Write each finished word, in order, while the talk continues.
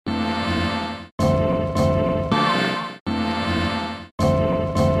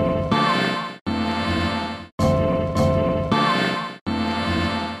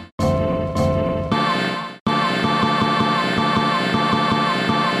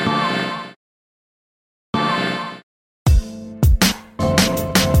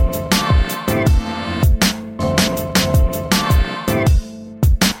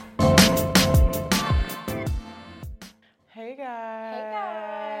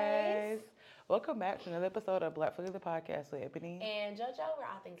Welcome back to another episode of Black Figure the Podcast with Ebony and JoJo, where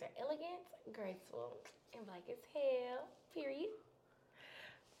all things are elegant, graceful, and black as hell. Period.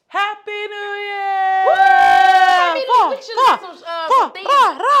 Happy New Year! Woo! Happy New Year! We should have some things.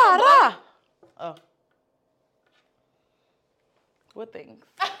 Oh. What things?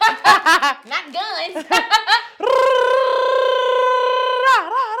 Not guns.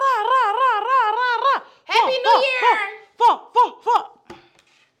 Happy New Year!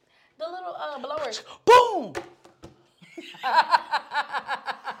 The little blowers. Boom!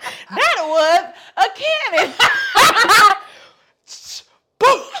 That was a cannon.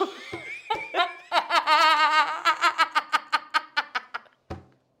 Boom!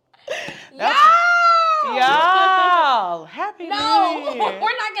 Y'all, Happy New Year. No,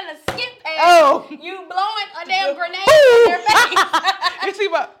 we're not going to skip past you blowing a damn grenade in your face. You see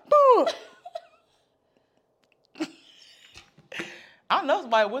what? Boom! I know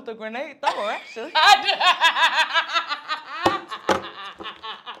somebody with a grenade thrower, actually.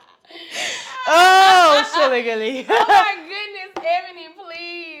 Oh, silly gully. Oh, my goodness, Ebony,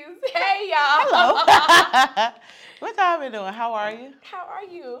 please. Hey, y'all. Hello. What y'all been doing? How are you? How are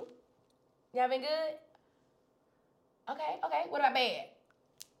you? Y'all been good? Okay. What about bad?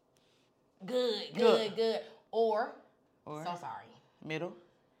 Good. Or so sorry. Middle?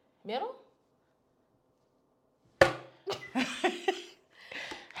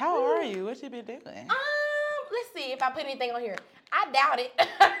 How are you? What you been doing? Let's see if I put anything on here. I doubt it.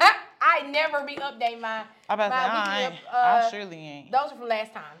 I never be updating my. I surely ain't. Those are from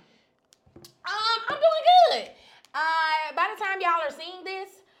last time. I'm doing good. By the time y'all are seeing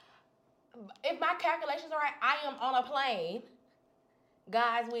this, if my calculations are right, I am on a plane.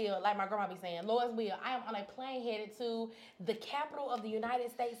 God's will, like my grandma be saying, Lord's will. I am on a plane headed to the capital of the United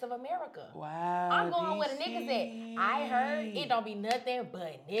States of America. Wow. I'm going where the niggas at. I heard it don't be nothing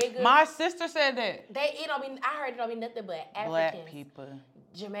but niggas. My sister said that. I heard it don't be nothing but Africans, Black people,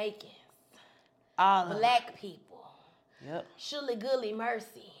 Jamaicans, black people. Yep. Shully, gully,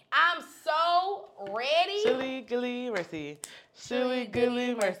 mercy. I'm so ready. Shully, gully, mercy. Shully,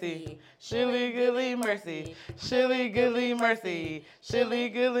 gully, mercy. Shully, gully, mercy. Shully, gully, mercy. Shully,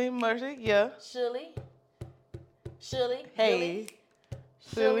 gully, mercy. Yeah. Shully. Hey.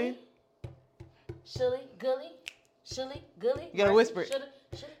 Shully. Gully. Shully, gully. You gotta whisper it.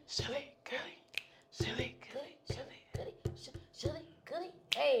 Shully, gully. Shully, gully. Shully, gully.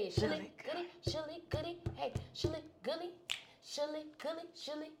 Hey, Shully, gully. Hey, Shully, gully. Shully,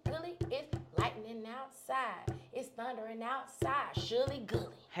 gully. It's lightning outside. It's thundering outside. Shully,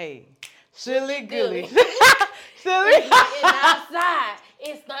 gully. Hey, Shully, gully. Shully. It's lightning outside.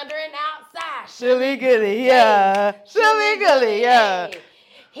 It's thundering outside. Shully, gully, yeah. Shully, gully, yeah. Hey.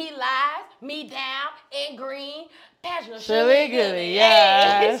 He lies me down in green pastures. Shully, gully,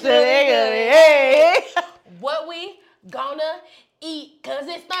 yeah. Shully, gully, hey. What we gonna eat? Cause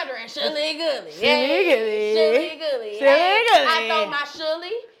it's thundering. Shully, gully. Shully, gully. Shully, gully. Shully, gully. I throw my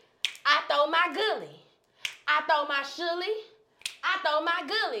shully. I throw my gully. I throw my shully. I throw my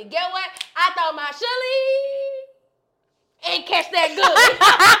gully. Get what? I throw my shully and catch that gully.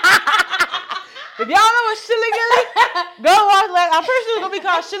 If y'all know what Shully Gully, go watch that. I'm pretty sure it's gonna be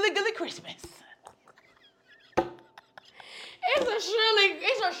called Shully Gully Christmas. It's a shully.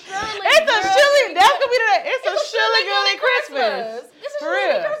 That's gonna be it's a Shully Gully Christmas. It's a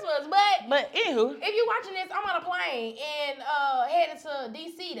shully Christmas. But anywho, if you're watching this, I'm on a plane and headed to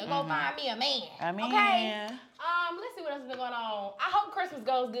DC to go find me a man. Okay. Let's see what else has been going on. I hope Christmas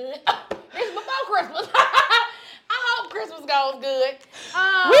goes good. This is before Christmas. I hope Christmas goes good.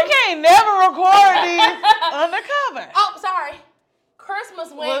 We can't never record these undercover. Oh, sorry.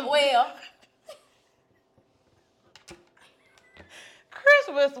 Christmas went well.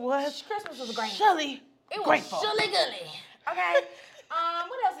 Christmas was great. Shully. It was grateful. Shully gully. Okay.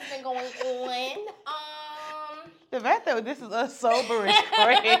 What else has been going on? The fact that this is us sober is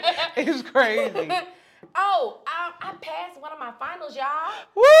crazy. It's crazy. Oh, I passed one of my finals, y'all.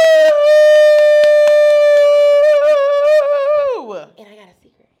 Woo! And I got a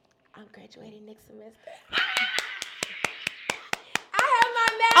secret. I'm graduating next semester. I have my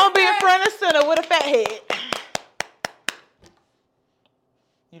master's. I'm being front and center with a fat head.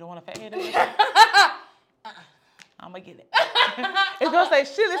 You don't want a fat head? I'm gonna get it. It's gonna say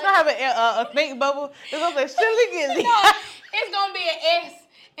Shully. It's not having a think bubble. It's gonna say Shully Gully. No, it's gonna be an S,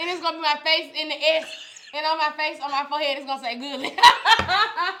 and it's gonna be my face in the S, and on my face, on my forehead, it's gonna say Gully.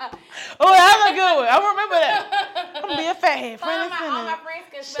 Oh, that's a good one. I remember that. I'm gonna be a fat head. All my friends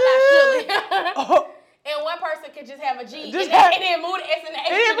can spell out Shully. Oh. And one person could just have a G Just and then move the S and the H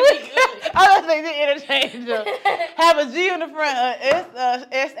to the G. I was thinking interchangeable. Have a G on the front,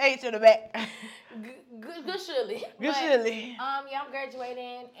 SH on the back. shully. Good shully. Yeah, I'm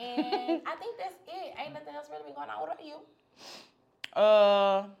graduating, and I think that's it. Ain't nothing else really been going on. What about you?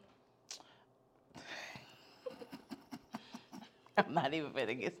 I'm not even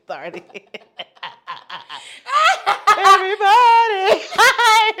gonna get started. Everybody.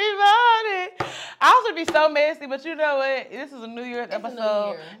 I was gonna be so messy, but you know what? This is a New Year's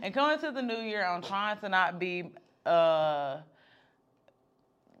episode. And coming to the new year, I'm trying to not be I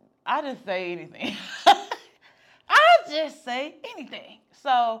just say anything. I just say anything.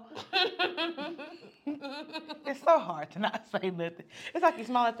 So it's so hard to not say nothing. It's like you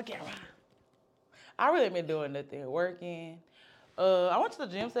smile at the camera. I really been doing nothing, working. I went to the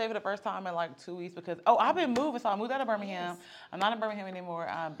gym today for the first time in like 2 weeks because I've been moving, so I moved out of Birmingham. Yes. I'm not in Birmingham anymore.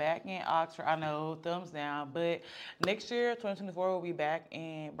 I'm back in Oxford. I know, thumbs down. But next year, 2024, we'll be back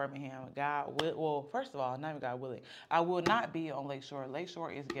in Birmingham. God will. Well, first of all, not even God willing. I will not be on Lakeshore.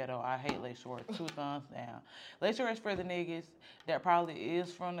 Lakeshore is ghetto. I hate Lakeshore. 2 thumbs down. Lakeshore is for the niggas that probably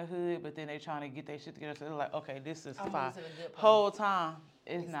is from the hood, but then they trying to get their shit together. So they're like, okay, this is fine. Whole time,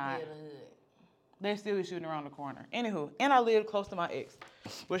 it's not. They still be shooting around the corner. Anywho, and I live close to my ex.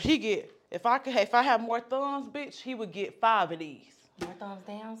 But he get, if I have more thumbs, bitch, he would get 5 of these. More thumbs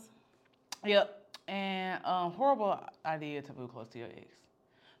downs? Yep. And horrible idea to move close to your ex.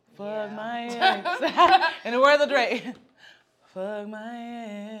 Fuck my ex. In the words of Drake. Fuck my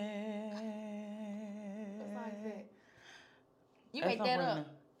ex. It's like that. You make that up.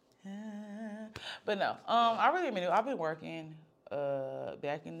 But no, I've been working.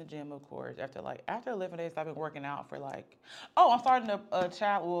 Back in the gym, of course. After 11 days, I've been working out for I'm starting a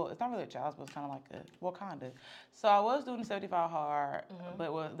child. Well, it's not really a child, but it's kind of like kinda. So I was doing 75 hard,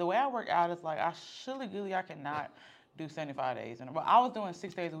 but the way I work out is like I cannot do 75 days. But I was doing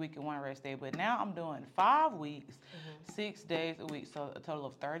 6 days a week and 1 rest day, but now I'm doing 5 weeks, 6 days a week, so a total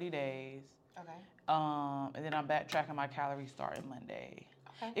of 30 days. Okay. And then I'm backtracking my calories starting Monday.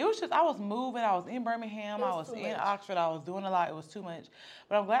 It was just, I was moving. I was in Birmingham. I was in Oxford. I was doing a lot. It was too much.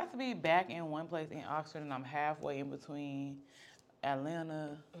 But I'm glad to be back in one place in Oxford, and I'm halfway in between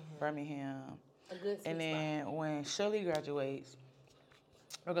Atlanta, Birmingham. A good sweet And then spot. when Shirley graduates,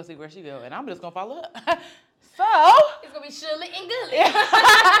 we're going to see where she go. And I'm just going to follow up. So. It's going to be shully and gully.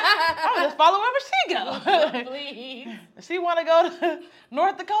 I'm just follow wherever she go. Please. She want to go to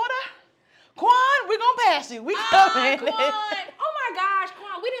North Dakota? Quan, we're going to pass you. We coming. Quan. Oh my gosh,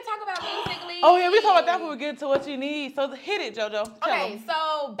 Quan. We didn't talk about musically. Oh yeah, we talk about that when we get to what you need. So hit it, JoJo. Okay,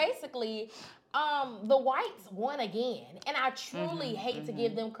 so basically, the whites won again. And I truly hate to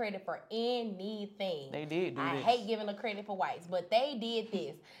give them credit for anything. They did do I this. hate giving the credit for whites, but they did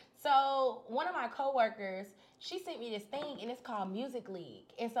this. So one of my coworkers, she sent me this thing, and it's called Music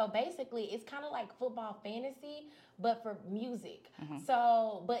League. And so basically, it's kind of like football fantasy, but for music.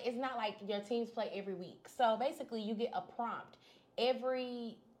 So, but it's not like your teams play every week. So basically, you get a prompt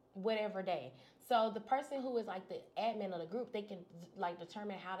every whatever day. So the person who is like the admin of the group, they can like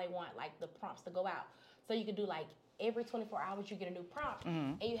determine how they want like the prompts to go out. So you can do like every 24 hours, you get a new prompt,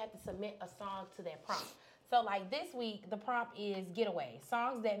 and you have to submit a song to that prompt. So like this week, the prompt is getaway,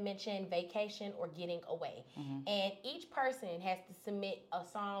 songs that mention vacation or getting away. And each person has to submit a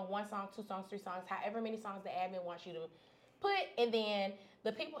song, 1 song, 2 songs, 3 songs, however many songs the admin wants you to put. And then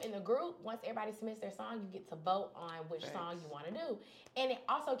the people in the group, once everybody submits their song, you get to vote on which song you want to do. And it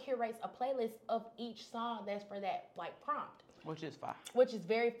also curates a playlist of each song that's for that like prompt. Which is fire. Which is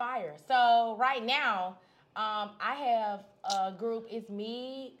very fire. So right now, I have a group. It's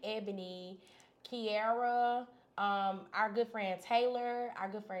me, Ebony, Kiara, our good friend Taylor, our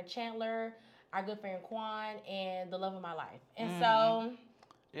good friend Chandler, our good friend Quan, and the love of my life. And so,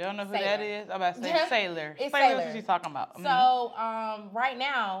 you don't know who that is? I'm about to say Sailor. It's Sailor. Sailor. That's what she's talking about. So, right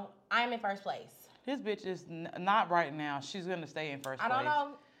now, I'm in first place. This bitch is not right now. She's gonna stay in first place. I don't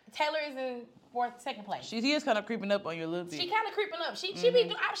know. Taylor is in second place. She is kind of creeping up on you a little bit. She kind of creeping up. She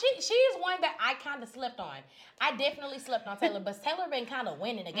is one that I kind of slept on. I definitely slept on Taylor, but Taylor been kind of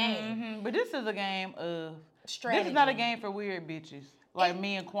winning the game. But this is a game of strategy. This is not a game for weird bitches like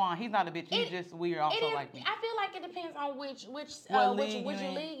me and Quan. He's not a bitch. He's just weird also like me. I feel like it depends on which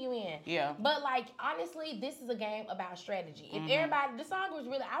league you in. Yeah. But like honestly, this is a game about strategy. If everybody, the song was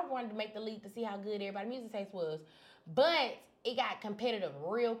really, I wanted to make the league to see how good everybody's music taste was, but it got competitive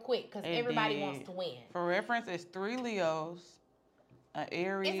real quick because everybody wants to win. For reference, it's 3 Leos, an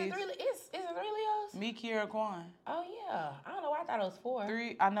Aries. Is it 3 Leos? Me, Kiara, Quan. Oh yeah. I don't know why I thought it was 4.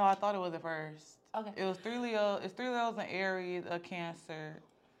 3. I know. I thought it was at first. Okay. It was 3 Leos. It's 3 Leos, an Aries, a Cancer,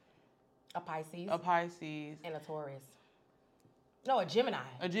 a Pisces, and a Taurus. No, a Gemini.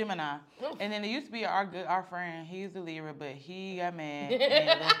 Oof. And then it used to be our friend. He's the Libra, but he got mad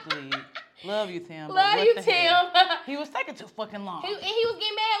and left the league. Love you, Tim. but Love what you, the Tim. hell? He was taking too fucking long. And he was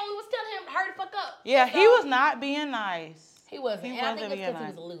getting mad when we was telling him, hurry the fuck up. Yeah, So, he was not being nice. He wasn't. He And I think wasn't it's because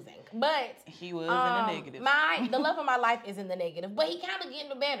being he was losing. But He was in the negative. the love of my life is in the negative. But he kind of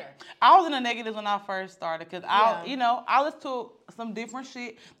getting better. I was in the negatives when I first started because Yeah. I listened to some different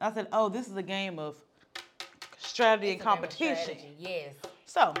shit. And I said, oh, this is a game of strategy and It's a game of competition. strategy, yes.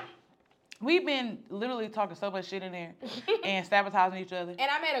 So we've been literally talking so much shit in there and sabotaging each other. And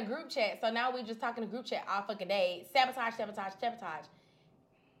I made a group chat, so now we just talking to group chat all fucking day. Sabotage. That's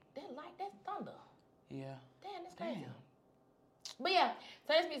thunder. Yeah. Damn, that's crazy. Damn. But yeah,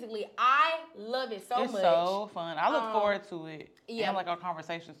 so that's musically. I love it so It's much. so fun. I look forward to it. Yeah. And like our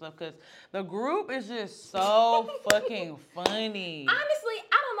conversation stuff because the group is just so fucking funny. Honestly,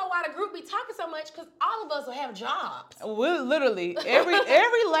 I don't know why the group be talking so much because all of us will have jobs. We literally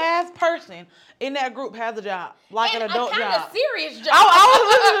every last person in that group has a job, like And an adult a kind job. of serious job. I was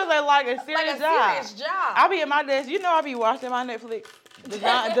literally say like a serious serious job. job. I be at my desk, I be watching my Netflix,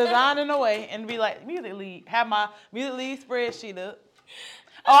 designing away, and be like music lead, have my music lead spreadsheet up.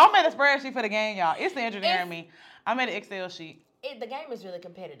 Oh, I made a spreadsheet for the game, y'all. It's the engineering me. I made an Excel sheet. The game is really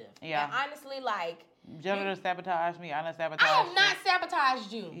competitive. Yeah. And honestly, like. Jonah sabotaged me. I done sabotaged I have not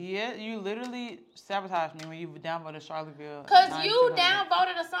sabotaged you. Yeah, you literally sabotaged me when you downvoted Charlottesville. Cause you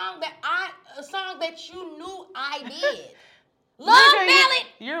downvoted a song that you knew I did. Love Ballad.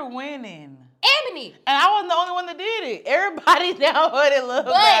 You're winning. Ebony. And I wasn't the only one that did it. Everybody downvoted Love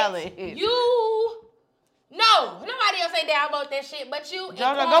Ballad. No, nobody else ain't downvote that shit, but you.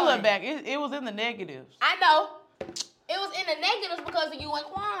 Jojo, go look back. It was in the negatives. I know. It was in the negatives because of you and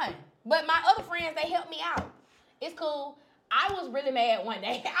Quan. But my other friends, they helped me out. It's cool. I was really mad one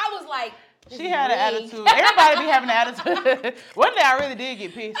day. I was like, she had an attitude. Everybody be having an attitude. One day I really did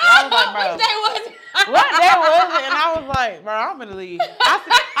get pissed. I was like, bro. What day was it? What day was it? And I was like, bro, I'm gonna leave.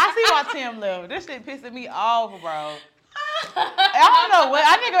 I see why Tim left. This shit pissing me off, bro. I don't know what.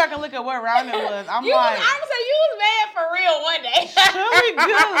 I need to go back and look at what round it was. I would say you was mad for real one day. Shully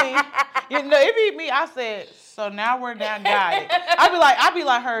gully. It be me. I said, so now we're down. Got it. I'd be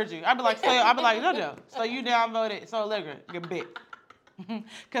like, heard you. I'd be like, Jojo. So you downvoted. So Allegra, your bit.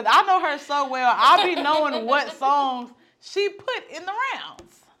 Cause I know her so well. I be knowing what songs she put in the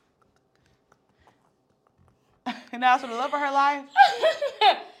rounds. And now for the love of her life.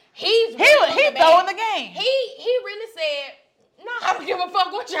 He throwing the game. He really said, no, I don't give a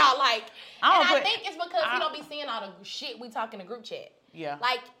fuck what y'all like. I think it's because he don't be seeing all the shit we talk in the group chat. Yeah.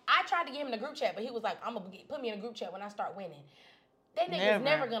 Like, I tried to get him in the group chat, but he was like, put me in a group chat when I start winning. That nigga's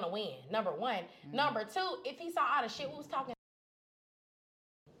never gonna win, number one. Number two, if he saw all the shit we was talking,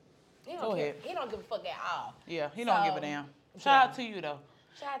 he don't care. He don't give a fuck at all. Yeah, he don't give a damn. Shout out to you, though.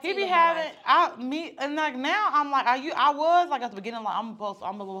 He be having and like now I'm like I was like at the beginning like I'm supposed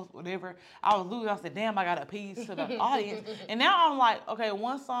whatever. I was losing. I said, damn, I got to appease to the audience. And now I'm like, okay,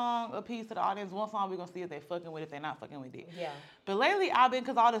 one song appease to the audience, one song we're gonna see if they fucking with it, if they not fucking with it. Yeah. But lately I've been,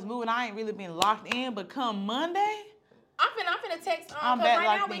 cause all this moving, I ain't really been locked in. But come Monday, I'm finna text cause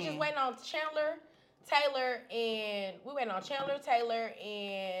right now we just waiting on Chandler, Taylor,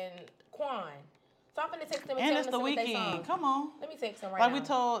 and Quan. So I'm finna text them and and tell it's them the to sing what they weekend. song. Come on. Let me text them right now. Like we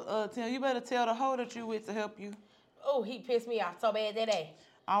told Tim, you better tell the hoe that you with to help you. Oh, he pissed me off so bad that day.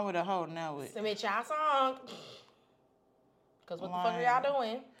 I'm with a hoe now with. Submit y'all song. Cause what the fuck are y'all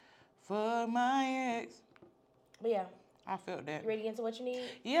doing? Fuck my ex. But yeah. I felt that. You ready to get into what you need?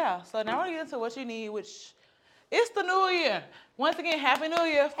 Yeah. So now we're gonna get into what you need, which it's the new year. Once again, Happy New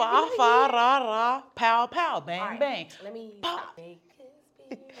Year. Fa, fa, ra, ra, pow, pow, bang, right. bang. Let me stop.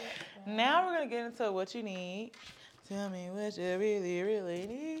 Now we're going to get into what you need. Tell me what you really, really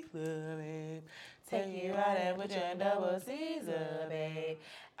need, love, babe. Take you out and put you in double Caesar, babe.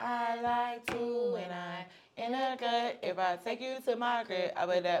 I like to when I in the gut. If I take you to my crib, I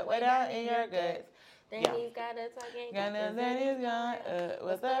put that way down in your guts. Then he's got a talking. Then he's gone.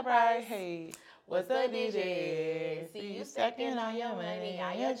 What's the price? Hey, what's the DJ? See you stacking on your money,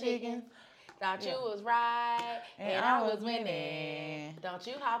 on your chickens. Thought you was right, and I was winning. Don't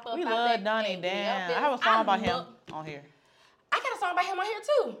you hop up we out love that Donnie Dan. I have a song about him on here. I got a song about him on here,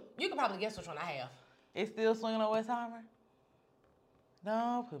 too. You can probably guess which one I have. It's still swinging on Westheimer?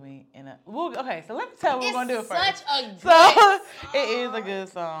 Don't put me in a... Okay, so let me tell you what we're going to do first. It's such a good song. It is a good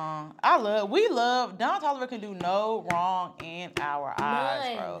song. We love... Don Toliver can do no wrong in our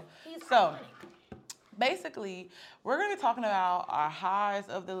eyes, bro. He's iconic. Basically, we're going to be talking about our highs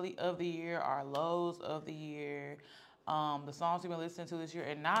of the year, our lows of the year, The songs we've been listening to this year,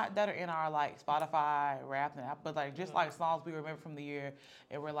 and not that are in our like Spotify rap and app, but like just like songs we remember from the year,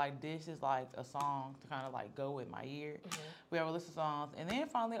 and we're like, this is like a song to kind of like go with my year. We have a list of songs, and then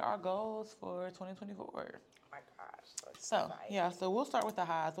finally our goals for 2024. Oh my gosh. So exciting. yeah, so we'll start with the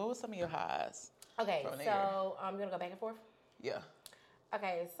highs. What was some of your highs? Okay, from the year? so I'm gonna go back and forth. Yeah.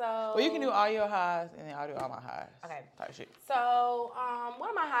 Okay, so. Well, you can do all your highs, and then I'll do all my highs. Okay. Type shit. So, one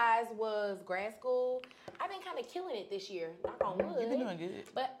of my highs was grad school. I've been kind of killing it this year. Knock on wood. You've been doing good.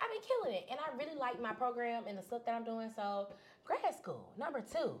 But I've been killing it, and I really like my program and the stuff that I'm doing. So, grad school, number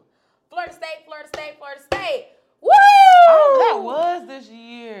 2. Florida State, Florida State, Florida State. Woo! Oh, that was this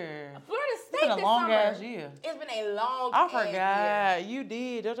year. Florida State It's been a this long summer. ass year. It's been a long I ass forgot. You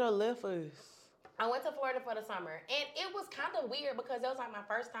did. JoJo left us. I went to Florida for the summer, and it was kind of weird because it was like my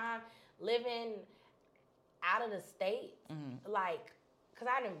first time living out of the state. Like, because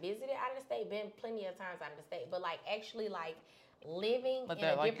I didn't visit it out of the state, been plenty of times out of the state, but like actually like living in a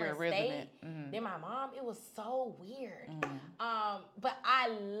different state than my mom, it was so weird. But I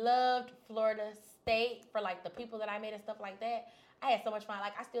loved Florida State for like the people that I met and stuff like that. I had so much fun.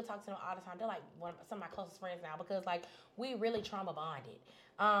 Like, I still talk to them all the time. They're like some of my closest friends now because like we really trauma bonded.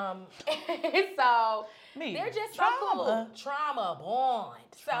 So they're just so cool. Trauma bond.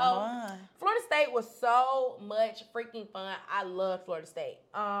 So Florida State was so much freaking fun. I love Florida State.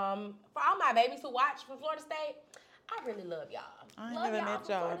 For all my babies who watch from Florida State, I really love y'all. I ain't love never met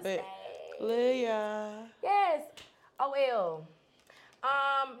y'all, but love y'all. Yes. Oh well.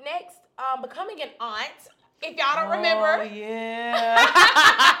 Next, becoming an aunt. If y'all don't remember. Oh, yeah.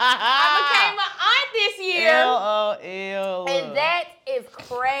 I became an aunt this year. LOL. And that is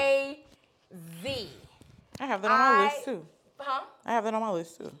crazy. I have that on my list, too. Huh? I have that on my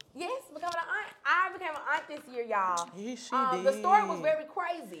list, too. Yes, becoming an aunt. I became an aunt this year, y'all. Yeah, she did. The story was very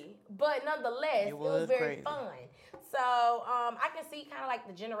crazy, but nonetheless, it was very crazy. fun. So I can see kind of like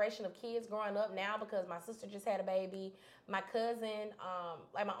the generation of kids growing up now because my sister just had a baby. My cousin,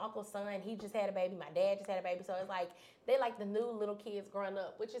 like my uncle's son, he just had a baby. My dad just had a baby. So it's like they like the new little kids growing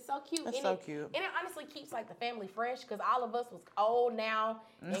up, which is so cute. That's so cute. And it honestly keeps like the family fresh because all of us was old now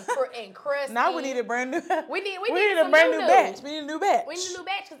and crusty. Now we need a brand new. We need a brand new batch. We need a new batch. We need a new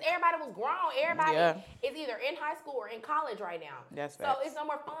batch because everybody was grown. Everybody is either in high school or in college right now. That's so it's no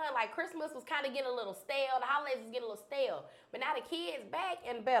more fun. Like Christmas was kind of getting a little stale. The holidays was getting a little stale. But now the kids back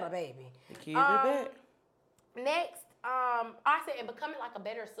and better, baby. The kids are back. Next, I said, and becoming like a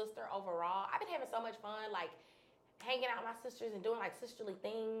better sister overall. I've been having so much fun, like hanging out with my sisters and doing like sisterly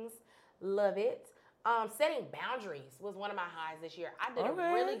things. Love it. Setting boundaries was one of my highs this year. I did a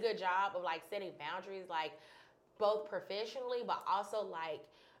really good job of like setting boundaries, like both professionally, but also like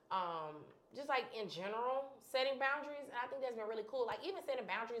just like in general setting boundaries. And I think that's been really cool. Like even setting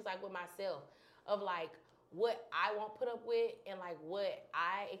boundaries like with myself of like what I won't put up with and like what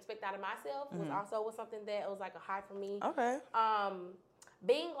I expect out of myself was something that was like a high for me. Okay.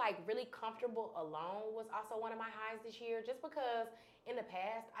 Being like really comfortable alone was also one of my highs this year, just because in the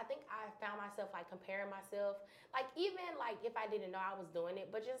past I think I found myself like comparing myself, like even like if I didn't know I was doing it,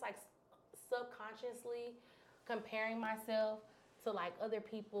 but just like subconsciously comparing myself to like other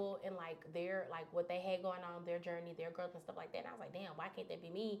people and like their like what they had going on, their journey, their growth and stuff like that. And I was like, damn, why can't that be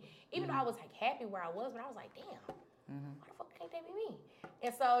me? Even though I was like happy where I was, but I was like, damn, why the fuck can't that be me?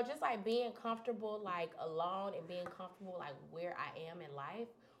 And so just like being comfortable like alone and being comfortable like where I am in life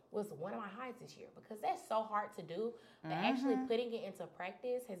was one of my highs this year, because that's so hard to do. But actually putting it into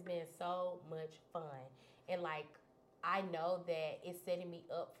practice has been so much fun. And like I know that it's setting me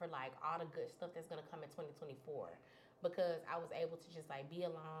up for like all the good stuff that's gonna come in 2024. Because I was able to just like be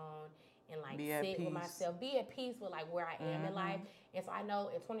alone and like sit with myself, be at peace with like where I am in life. And so I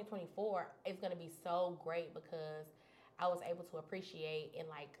know in 2024 it's gonna be so great because I was able to appreciate and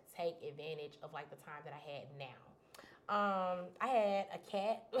like take advantage of like the time that I had now. I had a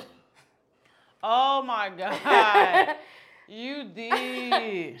cat. Oh my God. You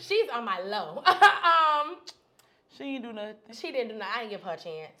did. She's on my low. She didn't do nothing. She didn't do nothing. I didn't give her a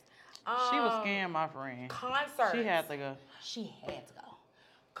chance. She was scaring my friend. Concerts. She had to go. She had to go.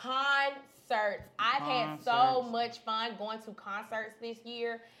 Concerts. I've had so much fun going to concerts this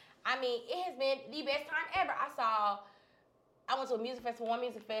year. I mean, it has been the best time ever. I went to a music festival, one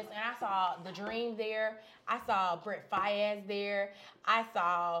music fest, and I saw The Dream there. I saw Brett Fayez there. I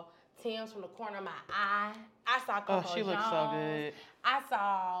saw Tim's from the corner of my eye. I saw Coco she looks so good. I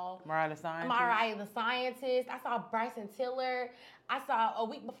saw Mariah the Scientist. Mariah the Scientist. I saw Bryson Tiller. I saw a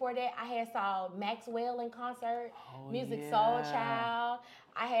week before that, I had saw Maxwell in concert, Music Soul Child.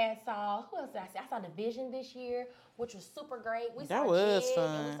 Who else did I see? I saw Division this year, which was super great. We That saw was Jig,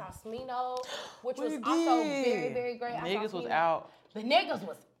 fun. and we saw Smino, which We was also did. very, very great. Niggas was Smino. out. The niggas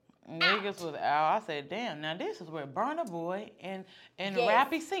was Niggas was out. I said, damn, now this is where Burna Boy and Yes.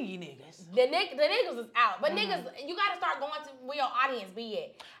 rappy singy niggas. The niggas was out. But niggas, you gotta start going to where your audience be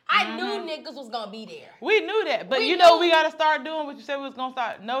at. I knew niggas was gonna be there. We knew that. But We know knew- we gotta start doing what you said we was gonna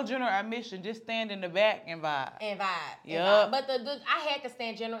start. No general admission, just stand in the back and vibe. Yup. But I had to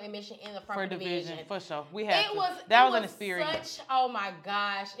stand general admission in the front For of division, division. for sure. We had to. It That was an experience. Such, oh my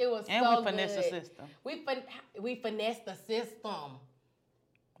gosh, it was And so we finessed good. the system. We finessed the system.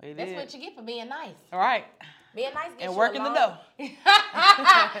 We That's did. what you get for being nice. All right. Being nice gets And you working the dough.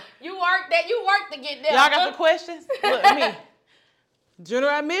 You work to get there. Y'all got some questions? Look, me.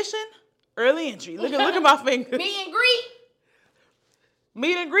 General admission, early entry. Look at my fingers. Meet and greet.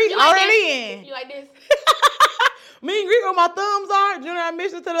 Meet and greet You like already this? in. You like this? Meet and greet where my thumbs are. General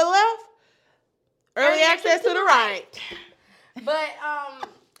admission to the left. Early access to the right. But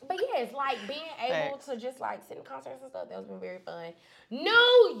yeah, it's like being able Facts. to just like sit in concerts and stuff. That's been very fun.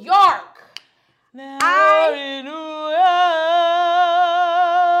 New York. Now in New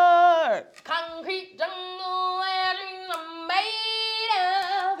York. Concrete jungle where dreams are made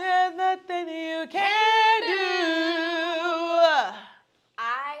of. There's nothing you can do.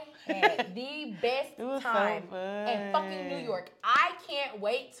 I had the best It was so time fun. in fucking New York. I can't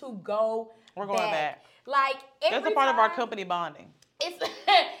wait to go. We're going back. Like every That's a part of our time- company bonding. It's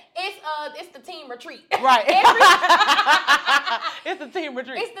the team retreat. Right. It's the team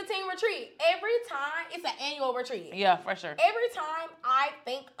retreat. It's the team retreat. Every time it's an annual retreat. Yeah, for sure. Every time I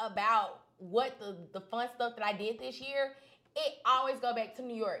think about what the fun stuff that I did this year, it always go back to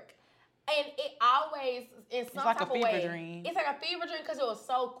New York. And it always, in some like a type of fever way, dream. it's like a fever dream because it was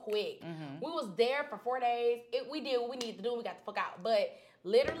so quick. We was there for 4 days. We did what we needed to do. We got the fuck out. But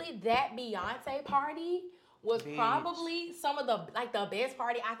literally, that Beyonce party was Bitch. probably some of the best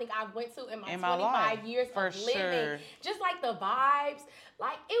party I think I went to in my 25 life, years for of living. sure. Just like the vibes,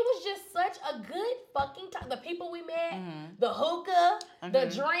 like it was just such a good fucking time. The people we met, the hookah, the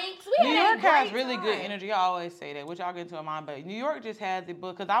drinks. We New had York a great has really good time. energy. I always say that, which y'all get into in mind, but New York just has it.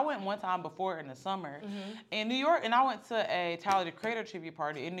 Because I went one time before in the summer in New York, and I went to a Tyler the Creator tribute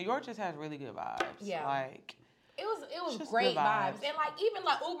party. And New York just has really good vibes. Yeah. Like It was just great good vibes. vibes. And like even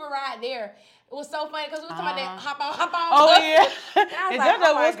like Uber ride there, it was so funny because we were talking about that hop on. Oh yeah. And I was And like, JoJo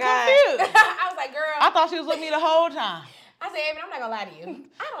oh my was God. confused. I was like, girl. I thought she was with me the whole time. I said, Evan, I'm not gonna lie to you.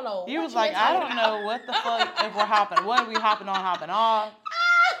 I don't know. You what was you like, been I talking don't about. know what the fuck if we're hopping. What are we hopping on, hopping off?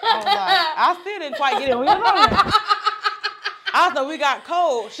 I was like, I still didn't quite get it. We was on. I thought we got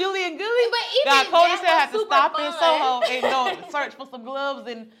cold. Shully and Gully But even got cold and that said I had to was stop super in fun. Soho and go search for some gloves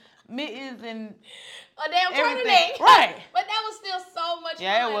and mittens and A damn everything. tournament. Right. But that was still so much fun.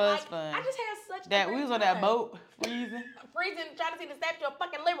 Yeah, it was Like, fun. I just had such that a great we was on time. that boat freezing. Freezing, trying to see the Statue of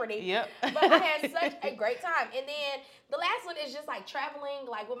fucking Liberty. Yep. But I had such a great time. And then the last one is just like traveling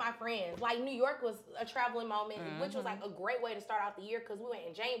like with my friends. Like New York was a traveling moment, which was like a great way to start out the year because we went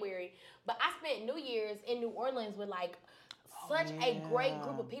in January. But I spent New Year's in New Orleans with like such a great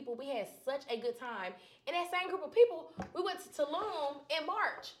group of people. We had such a good time. And that same group of people, we went to Tulum in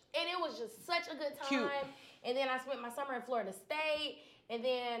March. And it was just such a good time. Cute. And then I spent my summer in Florida State. And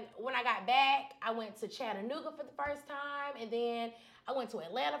then when I got back, I went to Chattanooga for the first time. And then I went to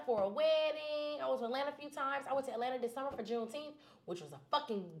Atlanta for a wedding. I was in Atlanta a few times. I went to Atlanta this summer for Juneteenth, which was a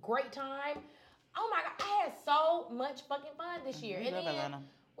fucking great time. Oh my God, I had so much fucking fun this year. We And love then, Atlanta.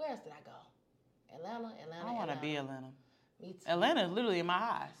 where else did I go? Atlanta. I want to be Atlanta. Me too. Atlanta is literally in my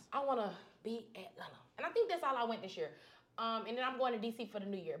eyes. I want to be Atlanta. And I think that's all I went this year. And then I'm going to DC for the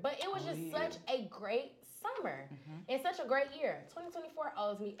new year. But it was just such a great summer and such a great year. 2024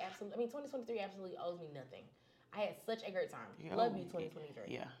 owes me absolutely, 2023 absolutely owes me nothing. I had such a great time. Love you,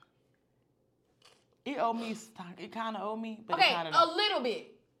 2023. Yeah. It owe me, it kind of owe me, but Okay, it kind of a little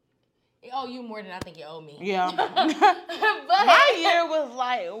bit. It owe you more than I think it owe me. Yeah. But My year was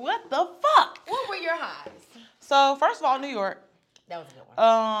like, what the fuck? what were your highs? So, first of all, New York. That was a good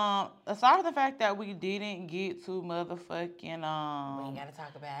one. Aside from the fact that we didn't get to motherfucking, We ain't gotta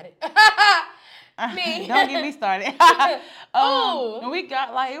talk about it. Me. Don't get me started. Ooh. And we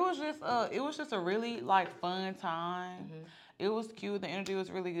got like it was just a really like fun time. It was cute. The energy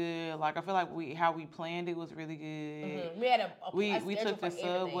was really good. Like I feel like how we planned it was really good. We had a We schedule took the for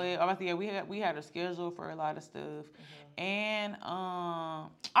everything. subway. We had a schedule for a lot of stuff. And I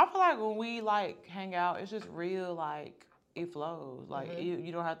feel like when we like hang out, it's just real like it flows. Like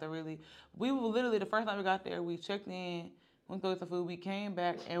you don't have to really. We were literally the first time we got there. We checked in, went to get some food. We came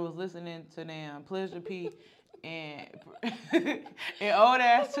back and was listening to them Pleasure P and and old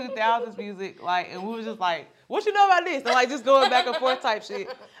ass 2000s music, like, and we was just like, what you know about this? And like just going back and forth type shit.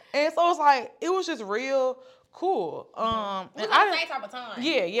 And so it's like it was just real cool. We was And on the same type of time.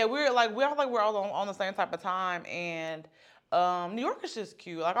 yeah, we all like we're all on the same type of time, and New York is just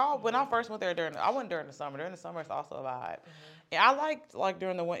cute. Like when I first went there I went during the summer. During the summer, it's also a vibe. And I liked like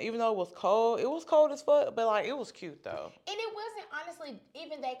during the winter, even though it was cold as fuck, but like it was cute though. And it wasn't honestly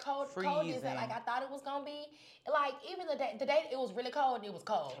even that cold as Freezing. that like I thought it was gonna be. Like even the day it was really cold, it was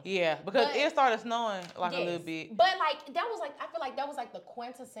cold. Yeah, because it started snowing like a little bit. But like that was like I feel like that was like the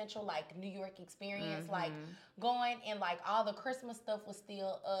quintessential like New York experience. Like going and like all the Christmas stuff was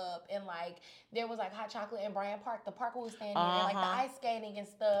still up, and like there was like hot chocolate in Bryant Park, the park we was standing in, and like the ice skating and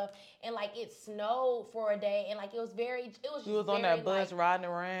stuff, and like it snowed for a day, and like it was We was on that bus riding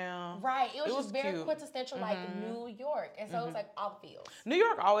around. Right, it was just very cute. quintessential like New York, and so it was like all the feels. New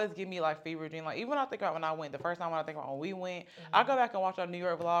York always give me like fever dream. Like even when I think about when I went the first time, when I think about when we went, I go back and watch our New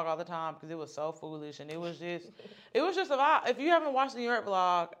York vlog all the time because it was so foolish, and it was just a vibe. If you haven't watched the New York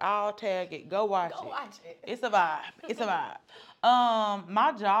vlog, I'll tag it. Go watch it. It's a vibe. It's a vibe.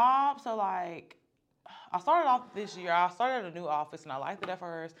 My job, so like I started off this year. I started at a new office and I liked it at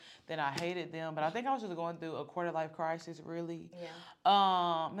first. Then I hated them, but I think I was just going through a quarter life crisis, really.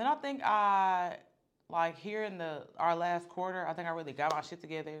 Yeah. Then I think I like here in our last quarter, I think I really got my shit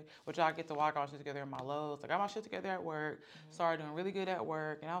together, which I get to walk my shit together in my lows. I got my shit together at work, started doing really good at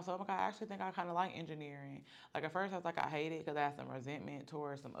work, and I was like, oh my God, I actually think I kind of like engineering. Like at first I was like, I hate it because I had some resentment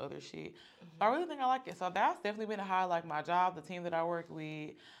towards some other shit. But I really think I like it. So that's definitely been a highlight. My job, the team that I work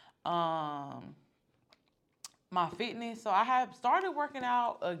with, my fitness. So I have started working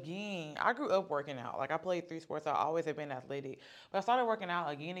out again. I grew up working out. Like I played 3 sports. I always have been athletic. But I started working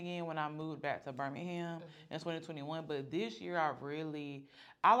out again when I moved back to Birmingham in 2021. But this year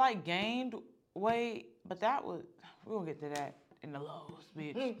I like gained weight, but we're gonna get to that in the lows,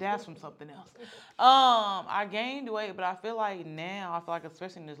 bitch. That's from something else. I gained weight, but I feel like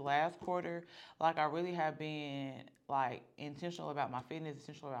especially in this last quarter, like I really have been like intentional about my fitness,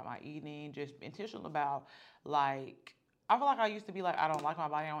 intentional about my eating, just intentional about like I feel like I used to be like I don't like my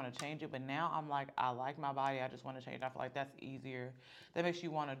body, I want to change it, but now I'm like I like my body, I just want to change it. I feel like that's easier. That makes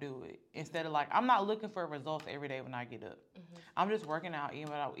you want to do it instead of like I'm not looking for results every day when I get up. I'm just working out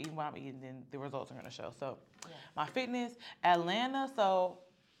even when I'm eating, then the results are gonna show. So my fitness, Atlanta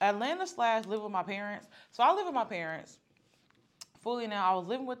 / live with my parents. So I live with my parents fully now. I was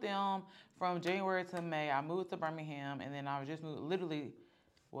living with them from January to May. I moved to Birmingham, and then I was just moved literally.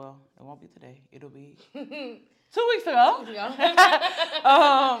 Well, it won't be today. It'll be 2 weeks ago. 3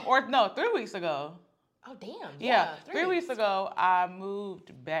 weeks ago. Oh, damn. Yeah, 3 weeks ago, I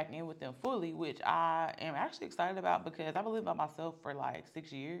moved back in with them fully, which I am actually excited about because I've been living by myself for like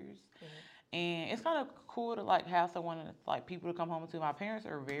 6 years. And it's kind of cool to like have someone, like people to come home to. My parents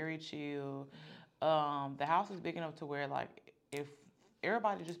are very chill. The house is big enough to where like if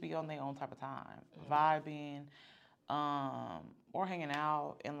everybody just be on their own type of time, vibing, or hanging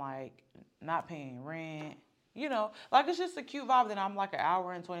out and like not paying rent. You know, like it's just a cute vibe. Then I'm like an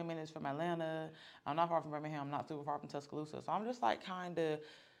hour and 20 minutes from Atlanta. I'm not far from Birmingham. I'm not super far from Tuscaloosa. So I'm just like kind of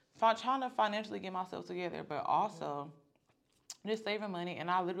trying to financially get myself together, but also just saving money.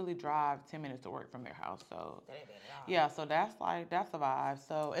 And I literally drive 10 minutes to work from their house. So yeah, so that's a vibe.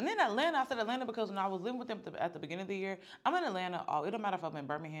 So and then Atlanta, I said Atlanta because when I was living with them at the beginning of the year, I'm in Atlanta. It don't matter if I'm in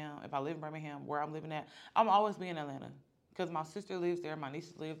Birmingham, if I live in Birmingham, where I'm living at, I'm always be in Atlanta. Because my sister lives there, my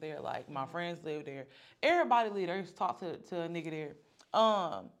nieces live there, like my friends live there. Everybody live there. I used to talk to a nigga there.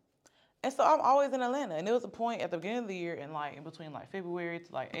 And so I'm always in Atlanta. And there was a point at the beginning of the year and like in between like February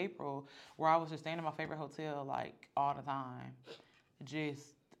to like April where I was just staying in my favorite hotel like all the time. Just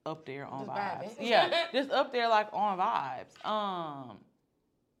up there on vibes. Yeah, just up there like on vibes.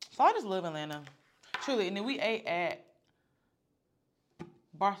 So I just love Atlanta. Truly. And then we ate at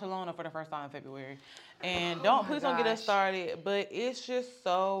Barcelona for the first time in February. And please don't get us started, but it's just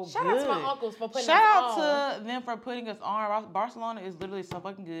so Shout good. out to my uncles for putting us on. Shout out to them for putting us on. Barcelona is literally so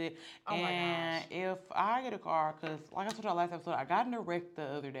fucking good. Oh my gosh. If I get a car, because like I told y'all last episode, I got in a wreck the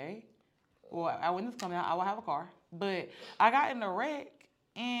other day. Well, when this comes out, I will have a car. But I got in a wreck,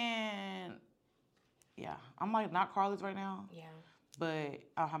 and yeah, I'm like not carless right now. Yeah. But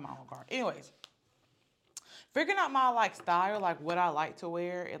I'll have my own car. Anyways. Figuring out my like style, like what I like to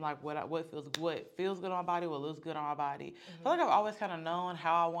wear, and like what feels good on my body, what looks good on my body. I feel like I've always kind of known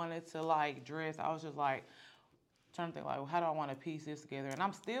how I wanted to like dress. I was just like trying to think like, how do I want to piece this together? And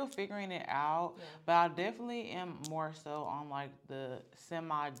I'm still figuring it out, but I definitely am more so on like the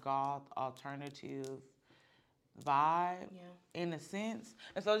semi-goth alternative vibe Yeah. in a sense.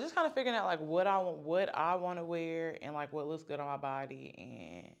 And so just kind of figuring out like what I want to wear and like what looks good on my body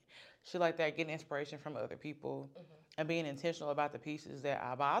and shit like that, getting inspiration from other people and being intentional about the pieces that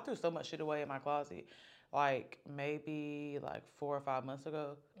I buy. I threw so much shit away in my closet like maybe like 4 or 5 months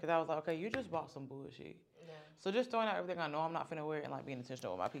ago because I was like, okay, you just bought some bullshit. Yeah. So just throwing out everything I know I'm not finna wear and like being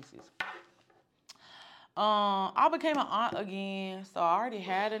intentional with my pieces. I became an aunt again, so I already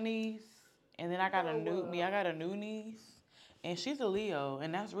had a niece, and then I got a new niece, and she's a Leo,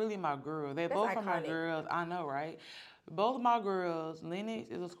 and that's really my girl. They That's both are my iconic. girls. I know, right? Both of my girls, Lennox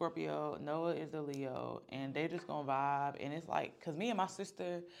is a Scorpio, Noah is a Leo, and they just gonna vibe. And it's like, cause me and my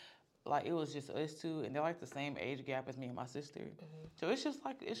sister, like it was just us two, and they're like the same age gap as me and my sister. So it's just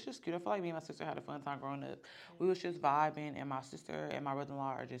cute. I feel like me and my sister had a fun time growing up. We was just vibing, and my sister and my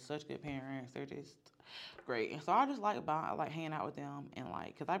brother-in-law are just such good parents. They're just great. And so I just like hanging out with them and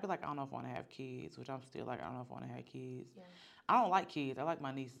like, cause I'd be like, I don't know if I want to have kids, which I'm still like, I don't know if I want to have kids. Yeah. I don't like kids. I like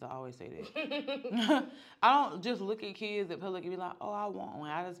my nieces. I always say that. I don't just look at kids at public and be like, oh, I want one.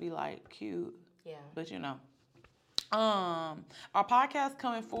 I just be like, cute. Yeah. But you know. Our podcast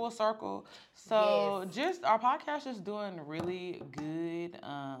coming full circle. So just our podcast is doing really good.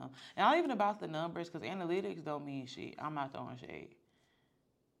 And not even about the numbers because analytics don't mean shit. I'm not throwing shade.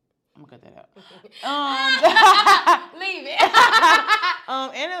 I'm gonna cut that out. Leave it.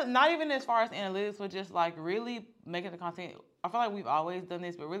 And not even as far as analytics, but just like really making the content. I feel like we've always done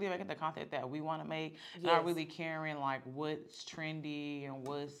this, but really making the content that we want to make, not really caring like what's trendy and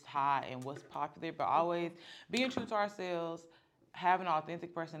what's hot and what's popular, but always being true to ourselves, having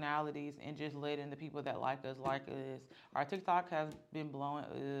authentic personalities, and just letting the people that like us. Our TikTok has been blowing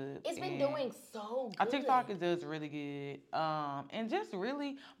up. It's been doing so good. Our TikTok does really good. And just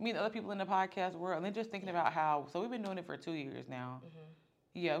really meeting other people in the podcast world, and then just thinking about how. So we've been doing it for 2 years now.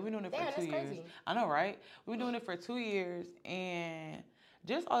 Yeah, we've been doing it for 2 years. Crazy. I know, right? We've been doing it for 2 years, and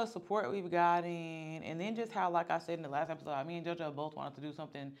just all the support we've gotten, and then just how, like I said in the last episode, me and JoJo both wanted to do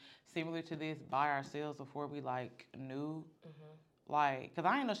something similar to this by ourselves before we like knew. Like, cause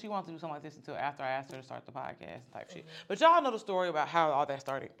I didn't know she wanted to do something like this until after I asked her to start the podcast type shit. But y'all know the story about how all that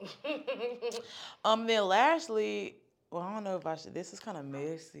started. Then lastly, well, I don't know if I should. This is kind of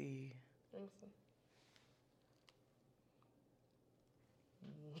messy.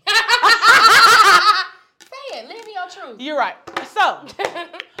 Say it. Live your truth. You're right. So,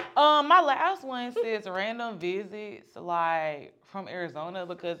 my last one says random visits, like from Arizona,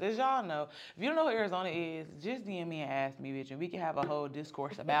 because as y'all know, if you don't know who Arizona is, just DM me and ask me, bitch, and we can have a whole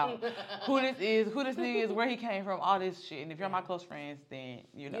discourse about who this nigga is, where he came from, all this shit. And if you're my close friends, then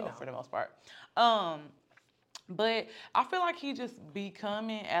you know for the most part. But I feel like he just be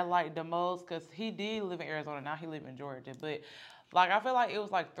coming at like the most, because he did live in Arizona, now he live in Georgia, but like I feel like it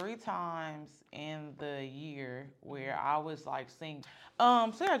was like 3 times in the year where I was like single.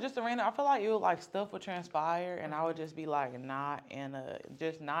 So yeah, just a random. I feel like it would like stuff would transpire, and I would just be like not in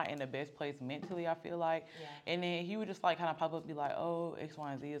the best place mentally. I feel like, and then he would just like kind of pop up, and be like, oh, X,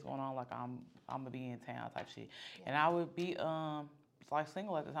 Y, and Z is going on. Like I'm gonna be in town type shit, and I would be like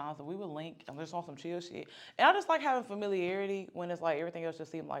single at the time, so we would link and just on some chill shit. And I just like having familiarity when it's like everything else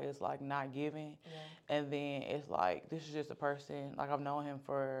just seemed like it's like not giving, and then it's like this is just a person like I've known him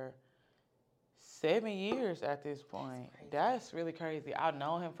for 7 years at this point. That's really crazy. I've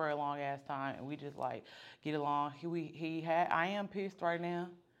known him for a long ass time, and we just like get along. I am pissed right now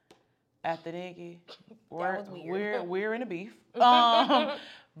at the nigga. We're in a beef.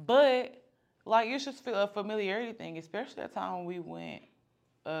 But like it's just a familiarity thing, especially that time when we went.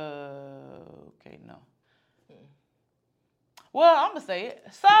 Okay, no. Well, I'm gonna say it.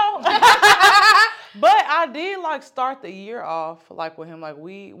 So, but I did like start the year off like with him. Like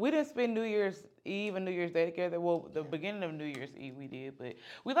we didn't spend New Year's Eve and New Year's Day together. Well, the beginning of New Year's Eve we did, but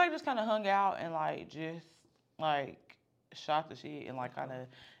we like just kind of hung out and like just like shot the shit and like kind of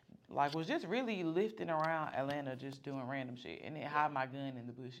like was just really lifting around Atlanta, just doing random shit, and then hide my gun in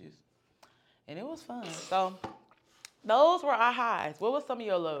the bushes, and it was fun. So those were our highs. What was some of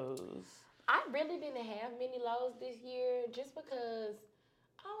your lows? I really didn't have many lows this year just because,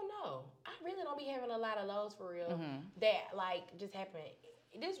 I don't know. I really don't be having a lot of lows for real that like just happen.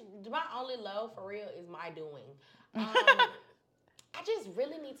 My only low for real is my doing. I just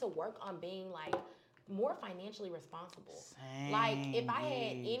really need to work on being like more financially responsible. Same. Like if I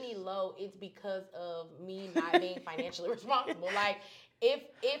had any low, it's because of me not being financially responsible. Like if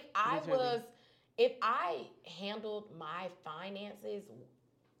I handled my finances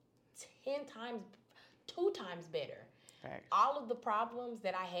 2 times better, all of the problems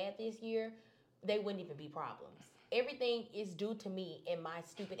that I had this year, they wouldn't even be problems. everything is due to me and my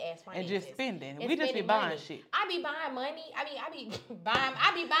stupid ass And finances. just spending. And We just be spending buying money. shit. I be buying money. I be buying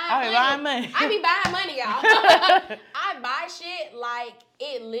money. I be buying money, y'all. I buy shit like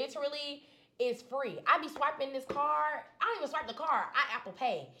it literally is free. I be swiping this card. I don't even swipe the card. I Apple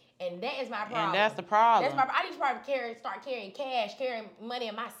Pay. And that is my problem. And that's the problem. I need to probably start carrying cash, carrying money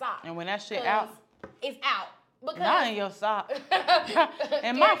in my sock. And when that shit out, it's out. Because not in your sock.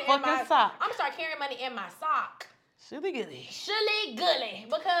 In my fucking sock. I'm gonna start carrying money in my sock. Shully gully. Shully gully.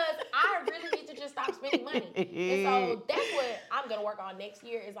 Because I really need to just stop spending money. And so that's what I'm gonna work on next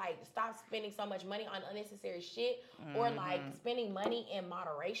year is like stop spending so much money on unnecessary shit or like spending money in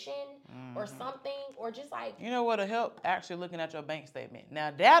moderation or something or just like You know what'll help? Actually looking at your bank statement.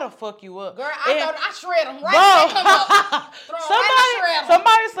 Now that'll fuck you up. girl, I shred them right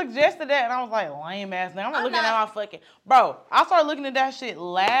Somebody suggested that and I was like, lame ass thing. I'm not looking at my fucking bro. I started looking at that shit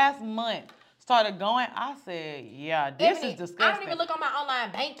last month. Started going, I said, yeah, this is disgusting. I don't even look on my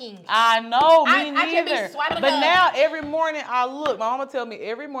online banking. I know, me I just neither. be swiping But now every morning I look. My mama tell me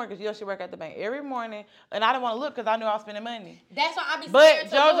every morning, because she work at the bank, every morning, and I didn't want to look because I knew I was spending money. That's why I be scared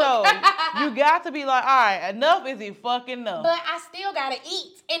to look. But JoJo, you got to be like, all right, enough is fucking enough. But I still gotta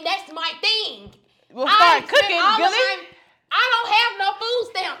eat, and that's my thing. We'll start cooking, Gully. I don't have no food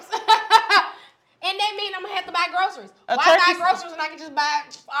stamps. And that means I'm gonna have to buy groceries. Why buy groceries when I can just buy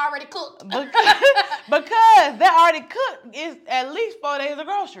already cooked? Because that already cooked is at least 4 days of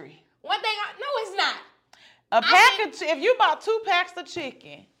grocery. One thing, no, it's not. If you bought 2 packs of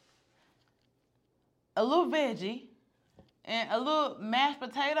chicken, a little veggie, and a little mashed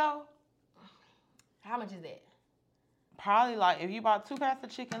potato. How much is that? Probably like if you bought 2 packs of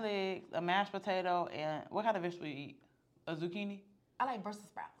chicken legs, a mashed potato, and what kind of vegetable you eat? A zucchini? I like Brussels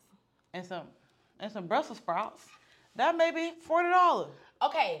sprouts. And some Brussels sprouts. That may be $40.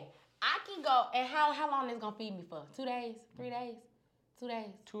 Okay, I can go. And how long is gonna feed me for? 2 days? 3 days? 2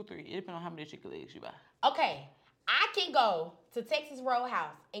 days? 2 or 3. It depends on how many chicken legs you buy. Okay, I can go to Texas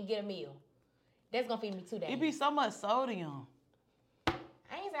Roadhouse and get a meal. That's gonna feed me 2 days. It be so much sodium. I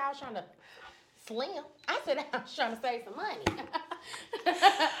ain't say I was trying to slim. I said I was trying to save some money.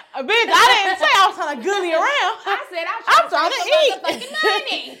 Bitch, I didn't say I was trying to goody around. I said I was trying to eat. some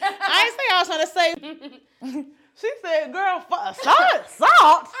money. I ain't say I was trying to save. She said, girl, salt. I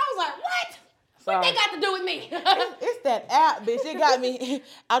was like, what? What they got to do with me? It's that app, bitch. It got me.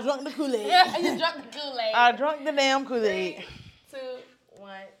 I drunk the Kool-Aid. You drunk the Kool-Aid. I drunk the damn Kool-Aid. 3, 2,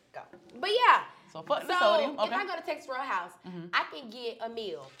 1, go. But yeah. So fuck the sodium. Okay. If I go to Texas Roadhouse, I can get a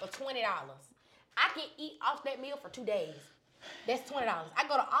meal for $20. I can eat off that meal for 2 days. That's $20. I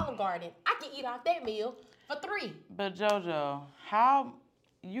go to Olive Garden. I can eat off that meal for $3. But JoJo, how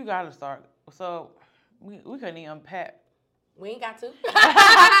you gotta start? So we couldn't even unpack. We ain't got to.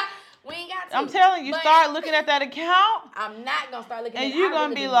 We ain't got to. I'm telling you, start looking at that account. I'm not gonna start looking at it. And you're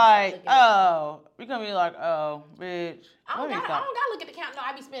gonna be like, oh, you're gonna be like, oh, bitch. I don't gotta look at the account. No,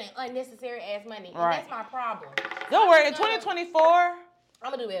 I be spending unnecessary ass money. Right. And that's my problem. Don't worry, in 2024,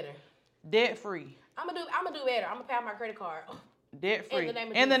 I'm gonna do better. Debt free. I'm gonna do better. I'm gonna pay out my credit card. Debt free.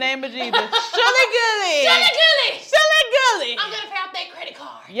 In the name of Jesus. Shully gully. Shully gully. Shully gully. I'm gonna pay out that credit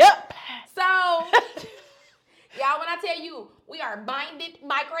card. Yep. So, y'all, when I tell you we are binded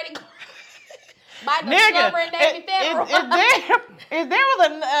by credit card, by the Slumber and Navy Federal. If there was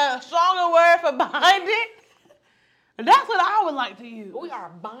a stronger word for binded, that's what I would like to use. We are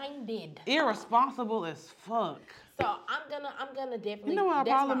binded. Irresponsible as fuck. So I'm gonna definitely. You know what our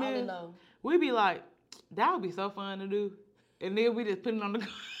problem is? Low. We be like, that would be so fun to do, and then we just put it on the.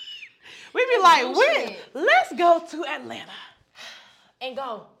 We be like, let's go to Atlanta. And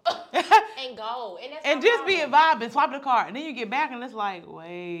go. And go. And just be vibing, swipe the card. And then you get back and it's like,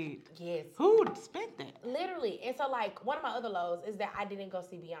 wait. Yes. Who spent that? Literally. And so like one of my other lows is that I didn't go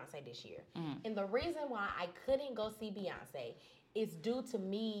see Beyonce this year. And the reason why I couldn't go see Beyonce is due to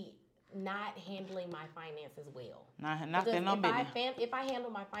me not handling my finances well. If I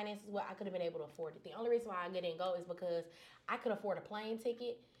handle my finances well, I could have been able to afford it. The only reason why I didn't go is because I could afford a plane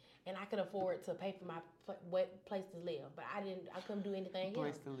ticket. And I could afford to pay for my place to live, but I couldn't do anything else.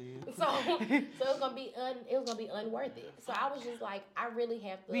 Place to live. So it was gonna be unworthy. So I was just like, I really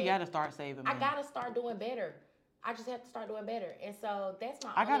have to. We gotta start saving. I gotta start doing better. I just have to start doing better, and so that's my.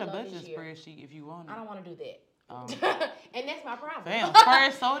 I got a budget spreadsheet if you want it. I don't want to do that. Oh. And that's my problem. Damn,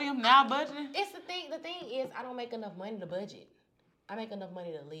 first sodium, now budgeting. It's the thing. The thing is, I don't make enough money to budget. I make enough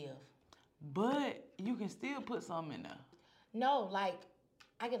money to live. But you can still put something in there. No, like.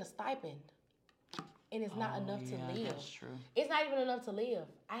 I get a stipend, and it's not enough to live. That's true. It's not even enough to live.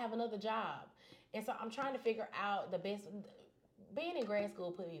 I have another job, and so I'm trying to figure out the best. Being in grad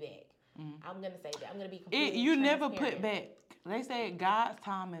school put me back. I'm gonna say that. I'm gonna be completely You never put transparent. back. They say God's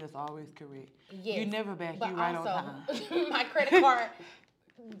timing is always correct. Yes, You never back. but You right also, on time. my credit card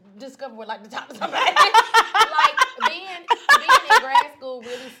discovered would like to talk to somebody. Like being in grad school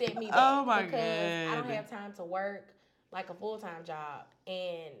really set me back Oh my because I don't God. have time to work like a full-time job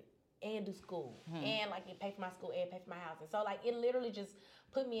and do school and like it pay for my school and pay for my house. And so like it literally just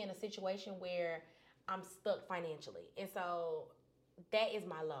put me in a situation where I'm stuck financially. And so that is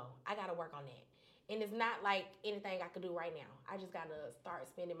my low. I gotta work on that. And it's not like anything I could do right now. I just gotta start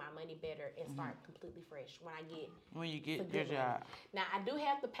spending my money better and start completely fresh When you get some your good job. money. Now I do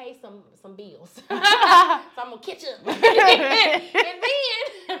have to pay some bills, so I'm gonna catch up. and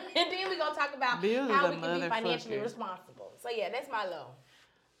then we're gonna talk about Bills is how a we can be financially motherfucker. responsible. So yeah, that's my low.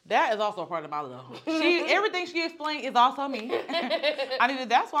 That is also a part of my love. Everything she explained is also me.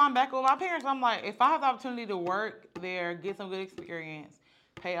 That's why I'm back with my parents. I'm like, if I have the opportunity to work there, get some good experience,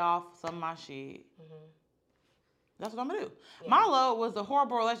 pay off some of my shit, that's what I'm gonna do. Yeah. My love was the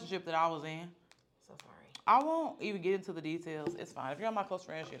horrible relationship that I was in. So sorry. I won't even get into the details. It's fine. If you're my close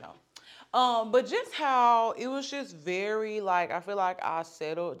friends, you know. But just how it was just very like I feel like I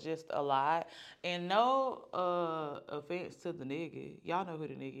settled just a lot. And no offense to the nigga. Y'all know who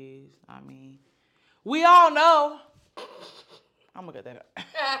the nigga is. I mean, we all know. I'm gonna get that up.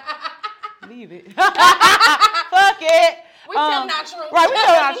 Leave it. Fuck it. We telling our truth. Right, we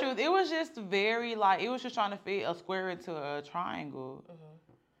telling our truth. It was just very like it was just trying to fit a square into a triangle.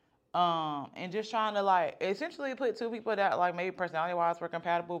 And just trying to like essentially put two people that like maybe personality wise were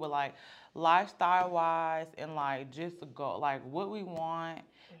compatible, but like lifestyle wise and like just go like what we want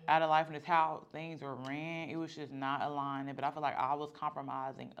out of life and just how things were ran. It was just not aligning. But I feel like I was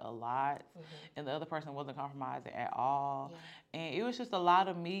compromising a lot, and the other person wasn't compromising at all. Yeah. And it was just a lot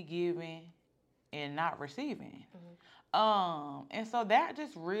of me giving and not receiving. And so that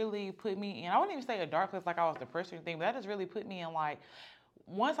just really put me in. I wouldn't even say a dark place like I was depressed or anything, but that just really put me in like.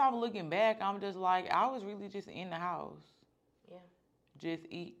 Once I'm looking back, I'm just like, I was really just in the house. Yeah. Just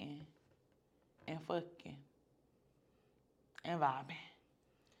eating and fucking and vibing.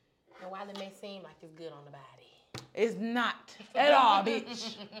 And while it may seem like it's good on the body, it's not at all,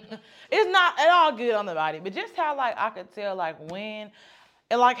 bitch. It's not at all good on the body. But just how, like, I could tell, like, when,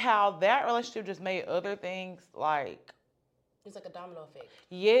 and, like, how that relationship just made other things, like. It's like a domino effect.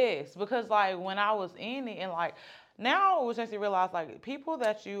 Yes, because, like, when I was in it and, like, now, which makes you realize, like, people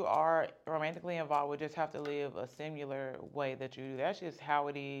that you are romantically involved with just have to live a similar way that you do. That's just how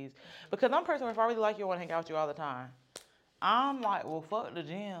it is. Because I'm a person, if I really like you, I want to hang out with you all the time. I'm like, well, fuck the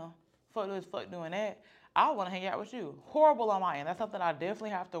gym. Fuck this, fuck doing that. I want to hang out with you. Horrible on my end. That's something I definitely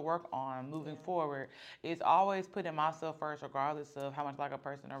have to work on moving forward. It's always putting myself first, regardless of how much like a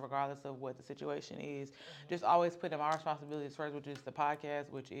person or regardless of what the situation is. Just always putting my responsibilities first, which is the podcast,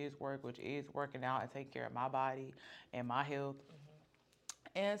 which is work, which is working out and taking care of my body and my health.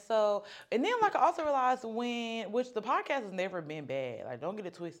 And so, and then like I also realized which the podcast has never been bad. Like, don't get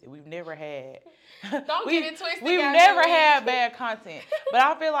it twisted. We've never had. Don't get it twisted. We've never had bad content. But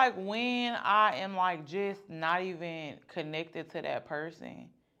I feel like when I am like just not even connected to that person,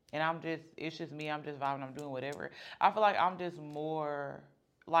 and it's just me. I'm just vibing. I'm doing whatever. I feel like I'm just more.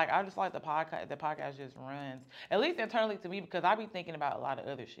 Like, I just like the podcast just runs, at least internally to me, because I be thinking about a lot of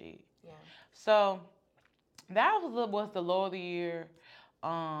other shit. Yeah. So that was the low of the year.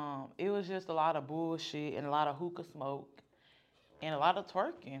 It was just a lot of bullshit and a lot of hookah smoke and a lot of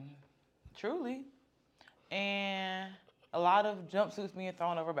twerking, truly, and a lot of jumpsuits being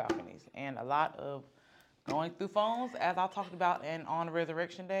thrown over balconies and a lot of going through phones, as I talked about on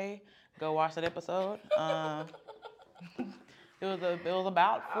Resurrection Day. Go watch that episode. It was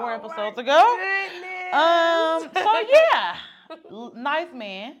about 4 episodes ago. So yeah, nice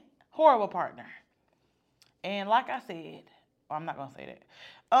man, horrible partner, and like I said. I'm not gonna say that.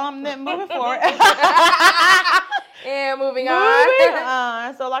 Then moving forward. And moving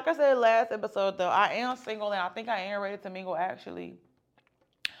on. So like I said last episode though, I am single and I think I am ready to mingle actually.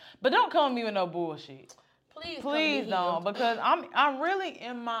 But don't come at me with no bullshit. Please don't, because I'm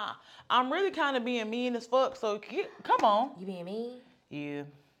really kind of being mean as fuck. So come on. You being mean? Yeah.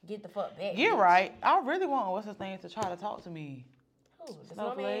 Get the fuck back. You're right. I really want what's his name to try to talk to me. Who?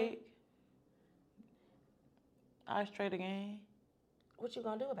 Snowflake. Ice trade again. What you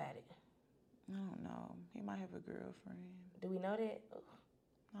gonna do about it? I don't know. He might have a girlfriend. Do we know that?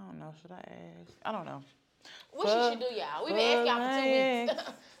 I don't know. Should I ask? I don't know. What should you do, y'all? We've been asking y'all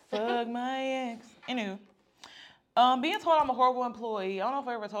for 2 weeks. Fuck my ex. Anywho, being told I'm a horrible employee. I don't know if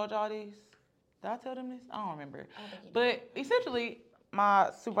I ever told y'all this. Did I tell them this? I don't remember. But essentially,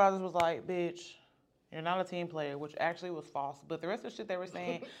 my supervisor was like, bitch, You're not a team player, which actually was false. But the rest of the shit they were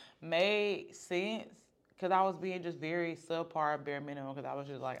saying made sense because I was being just very subpar, bare minimum. Because I was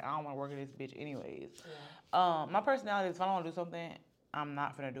just like, I don't want to work with this bitch anyways. Yeah. My personality is if I don't want to do something, I'm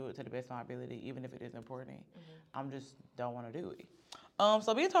not gonna do it to the best of my ability, even if it is important. I'm just don't want to do it.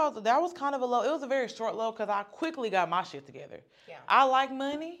 So being told that was kind of a low. It was a very short low because I quickly got my shit together. Yeah. I like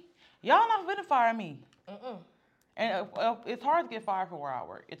money. Y'all not finna fire me. And it's hard to get fired from where I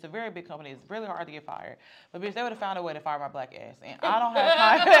work. It's a very big company. It's really hard to get fired. But bitch, they would have found a way to fire my black ass, and I don't have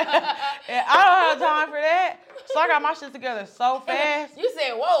time. And I don't have time for that. So I got my shit together so fast. You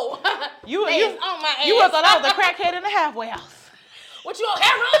said, "Whoa, you on my ass." You would have thought I was a crackhead in the halfway house. What you on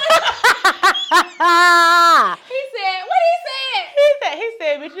heroin? He said, what he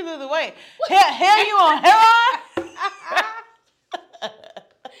said, bitch, you losing weight. Hell, you on heroin?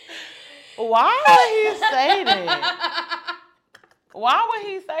 Why would he say that? Why would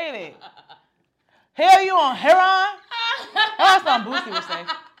he say that? Hell, you on heroin? That's something Boosie would say.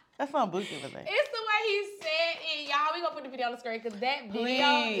 That's something Boosie would say. It's the way he said it, y'all. We gonna put the video on the screen because that video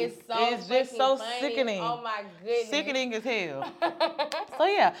is so it's just so funny. sickening. Oh my goodness. Sickening as hell. So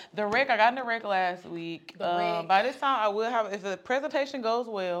yeah, the rec, I got in the rec last week. By this time I will have, if the presentation goes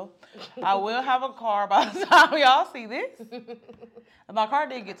well, I will have a car by the time y'all see this. My car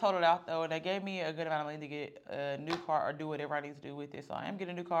did get totaled out though, and they gave me a good amount of money to get a new car or do whatever I need to do with it. So I am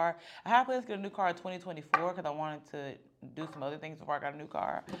getting a new car. I have plans to get a new car in 2024 because I wanted to do some other things before I got a new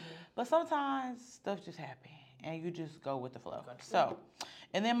car. But sometimes stuff just happens and you just go with the flow. So,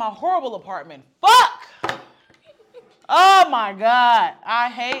 and then my horrible apartment. Fuck! Oh my God. I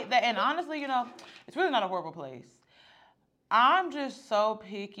hate that. And honestly, it's really not a horrible place. I'm just so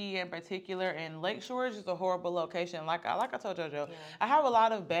picky and particular, and Lakeshore is just a horrible location. Like I told JoJo, yeah. I have a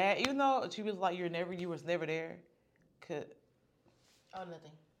lot of bad. Even though she was like, you was never there.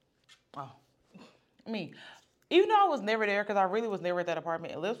 Nothing. Oh, me. Even though I was never there, because I really was never at that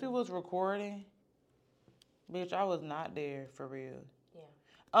apartment. Unless we was recording, bitch, I was not there for real.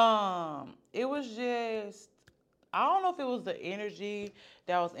 Yeah. It was just. I don't know if it was the energy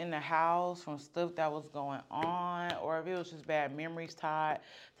that was in the house from stuff that was going on, or if it was just bad memories tied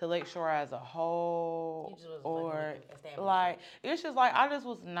to Lakeshore as a whole, or like it's just like I just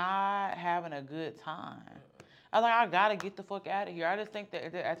was not having a good time. I was like, I gotta get the fuck out of here. I just think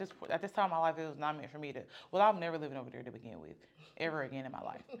that at this time in my life, it was not meant for me to. Well, I'm never living over there to begin with, ever again in my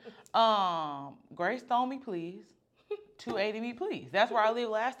life. Greystone me, please. 280 me, please. That's where I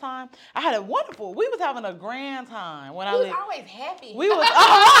lived last time. I had we was having a grand time when I lived. We was always happy. We was all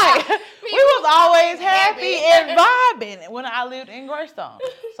right. We was always happy and vibing when I lived in Greystone.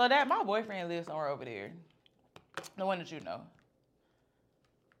 So that my boyfriend lives somewhere over there. The one that you know.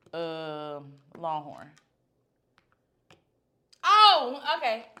 Longhorn. Oh,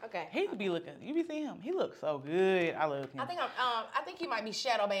 okay. He be looking. You be seeing him. He looks so good. I love him. I think he might be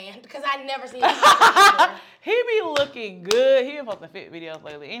shadow banned because I never seen him. He be looking good. He been posting fit videos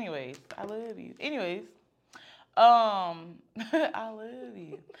lately. Anyways, I love you. Anyways, I love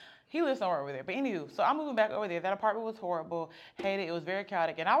you. He lives somewhere over there. But anywho, so I'm moving back over there. That apartment was horrible. Hated it. It was very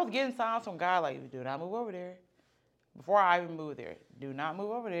chaotic. And I was getting signs from God like, do not move over there. Before I even moved there. Do not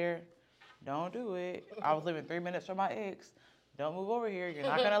move over there. Don't do it. I was living 3 minutes from my ex. Don't move over here. You're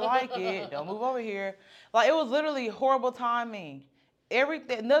not going to like it. Don't move over here. Like, it was literally horrible timing.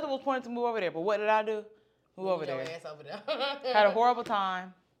 Nothing was pointing to move over there. But what did I do? Move over there. Your ass over there. Had a horrible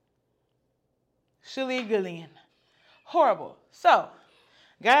time. Shully gullying. Horrible. So,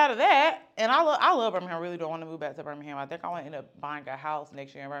 got out of that. And I love Birmingham. I really don't want to move back to Birmingham. I think I want to end up buying a house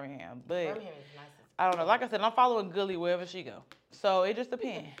next year in Birmingham. But Birmingham is nice. I don't know. Like I said, I'm following Gully wherever she go. So, it just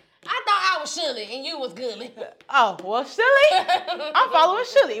depends. I thought I was Shully and you was Gully. Oh, well, Shully? I'm following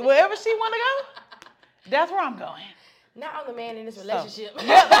Shully. Wherever she want to go, that's where I'm going. Now I'm the man in this relationship. So,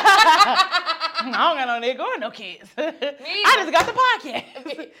 yep. I don't got no nigga or no kids. I just got the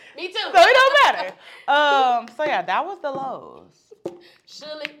podcast. Me too. So it don't matter. So yeah, that was the lows.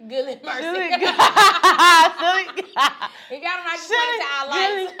 Shully, Gully, Mercy. Shully, You got to not just put it to our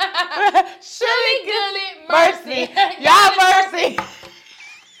lights. Shully, Gully, Mercy. Y'all mercy.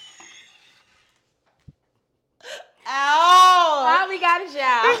 Ow! All we got is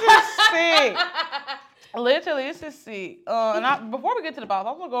y'all. This is sick. Literally, this is sick. Before we get to the box,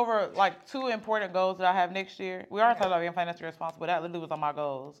 I'm gonna go over like 2 important goals that I have next year. We are talking about being financially responsible. That literally was on my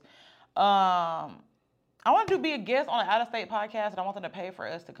goals. I want to be a guest on an out-of-state podcast, and I want them to pay for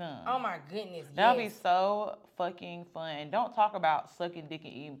us to come. Oh my goodness! That would be so fucking fun. Don't talk about sucking dick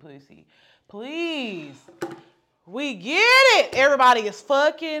and eating pussy, please. We get it. Everybody is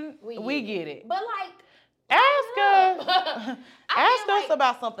fucking. We get it. But like. Ask us. I Ask feel us like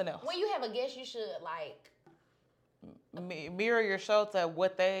about something else. when you have a guest, you should like Mirror your show to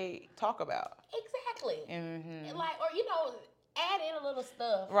what they talk about. exactly. Mm-hmm. Like, or add in a little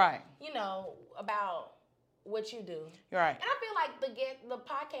stuff. Right. About what you do. Right. And I feel like the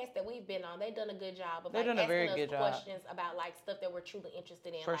podcast that we've been on, they've done a good job of They've like done a very asking us good job. questions about like stuff that we're truly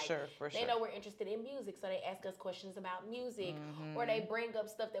interested in. For like, sure. They know we're interested in music, so they ask us questions about music, or they bring up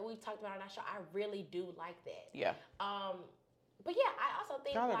stuff that we've talked about on our show. I really do like that. Yeah. But yeah, I also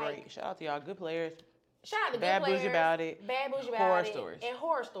think y'all are like great. Shout out to y'all, good players. shout out to Bad good players, Bougie About It. Bad Bougie About Horror It, Stories. and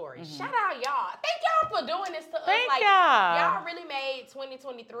Horror Stories. Shout out y'all. Thank y'all for doing this to us. Thank like y'all. y'all really made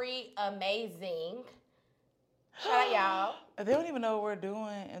 2023 amazing. Shout out y'all. They don't even know what we're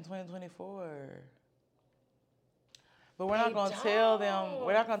doing in 2024. But we're not gonna tell them.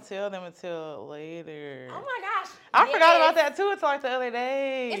 We're not gonna tell them until later. Oh my gosh! I forgot about that too until like the other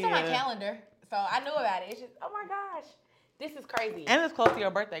day. It's on my calendar, so I knew about it. It's just, oh my gosh, this is crazy. And it's close to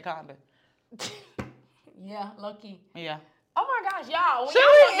your birthday, kinda. Yeah, low key. Yeah. Oh my gosh, y'all! Y'all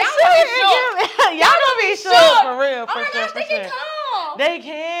gonna be shook for real. Oh my gosh, they can come. They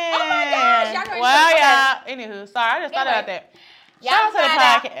can. Oh my gosh, y'all gonna be well, shook. y'all. Anywho, sorry, I just thought about that. Y'all Shout out to the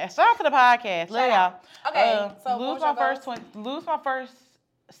find podcast. Shout out to the podcast. Love y'all. Okay, so lose my first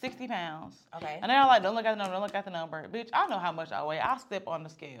 60 pounds. Okay. And they're like, don't look at the number, don't look at the number. Bitch, I know how much I weigh. I step on the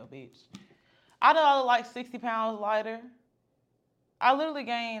scale, bitch. I know I look like 60 pounds lighter. I literally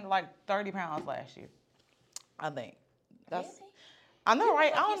gained like 30 pounds last year. I think. Really? I know,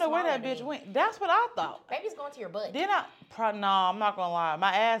 right? Like I don't know where that bitch went. That's what I thought. Maybe it's going to your butt. No, I'm not gonna lie.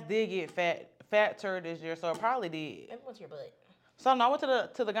 My ass did get fatter this year, so it probably did. Maybe it went to your butt. So no, I went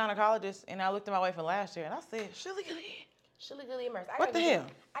to the gynecologist and I looked at my weight from last year and I said, shully Shully immersed. What the hell?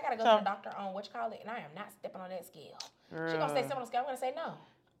 I gotta go to the doctor on what you call it, and I am not stepping on that scale. She gonna say something on the scale. I'm gonna say no.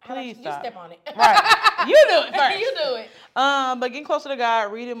 Please you stop. step on it. Right. You do it first. You do it. But getting closer to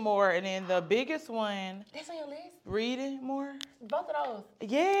God, reading more, and then the biggest one. That's on your list? Reading more. Both of those.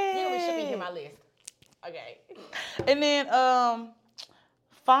 Yeah. You should be in my list. Okay. And then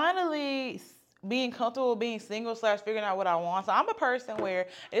finally being comfortable being single / figuring out what I want. So I'm a person where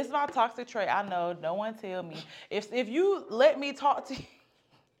it's my toxic trait. I know. No one tell me. If you let me talk to you.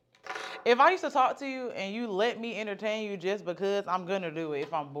 If I used to talk to you and you let me entertain you just because, I'm going to do it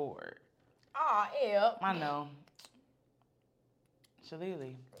if I'm bored. Aw, yeah. I know.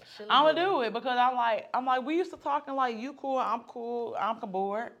 Shully. I'm going to do it because I'm like, we used to talking like, you cool, I'm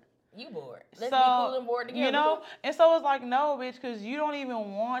bored. You bored. Let's be cool and bored together. You know? And so it's like, no, bitch, because you don't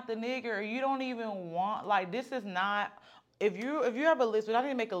even want the nigga, or you don't even want, like, this is not, if you have a list, but I need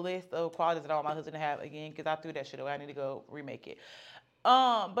to make a list of qualities that I want my husband to have again, because I threw that shit away. I need to go remake it.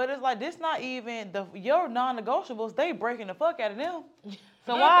 But it's like, this not even your non-negotiables, they breaking the fuck out of them.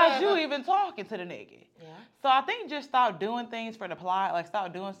 So why is you even talking to the nigga? Yeah. So I think just stop doing things for the plot, like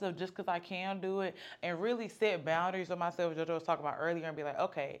stop doing stuff just because I can do it, and really set boundaries with myself, as JoJo was talking about earlier, and be like,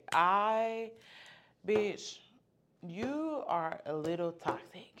 okay, bitch, you are a little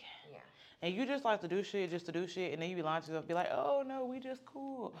toxic. Yeah. And you just like to do shit just to do shit, and then you be lying to yourself, be like, oh no, we just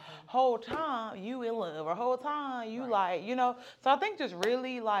cool. Whole time you in love, or whole time you like, So I think just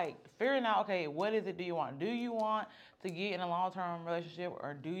really like figuring out, okay, what is it do you want? Do you want to get in a long-term relationship,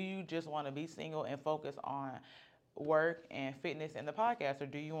 or do you just want to be single and focus on work and fitness and the podcast, or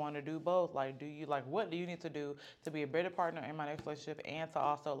do you want to do both? Like, what do you need to do to be a better partner in my next relationship, and to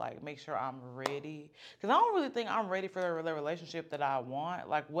also like make sure I'm ready? Because I don't really think I'm ready for the relationship that I want,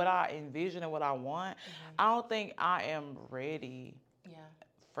 like what I envision and what I want. I don't think I am ready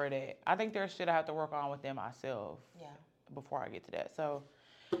for that. I think there's shit I have to work on within myself before I get to that. So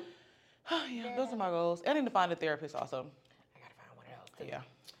those are my goals. I need to find a therapist also. I gotta find one of those too. Yeah.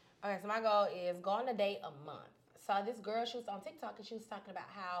 Okay, so my goal is go on a date a month. So this girl, she was on TikTok, and she was talking about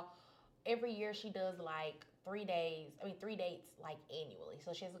how every year she does like 3 dates like annually.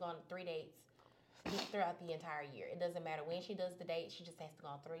 So she has to go on 3 dates throughout the entire year. It doesn't matter when she does the date, she just has to go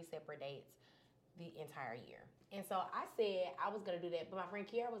on 3 separate dates the entire year. And so I said I was gonna do that, but my friend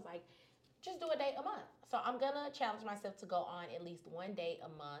Kiara was like, just do a date a month. So I'm gonna challenge myself to go on at least 1 date a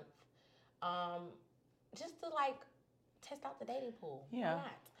month. Just to like test out the dating pool. Yeah. Why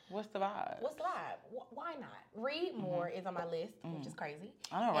not? What's the vibe? Why not? Read more is on my list, which is crazy.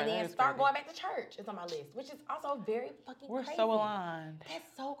 I know, right? And then start going back to church is on my list, which is also very fucking crazy. We're so aligned. That's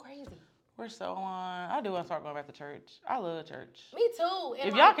so crazy. We're so aligned. I do want to start going back to church. I love church. Me too. And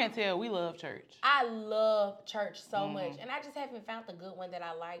if y'all can't tell, we love church. I love church so much. And I just haven't found the good one that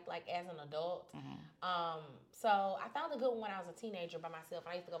I like as an adult. So I found the good one when I was a teenager by myself.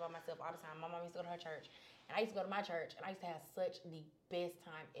 And I used to go by myself all the time. My mom used to go to her church. And I used to go to my church. And I used to have such the best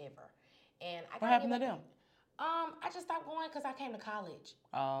time ever. And what happened to them? I just stopped going because I came to college.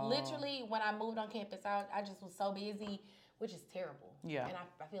 Oh. Literally, when I moved on campus, I just was so busy, which is terrible. Yeah. And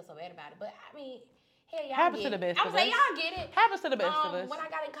I feel so bad about it. But I mean, hell, y'all Happens get to the it. best I of was like, us. y'all get it. Happens to the best of us. When I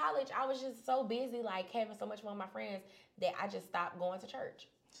got in college, I was just so busy, like having so much fun with my friends, that I just stopped going to church.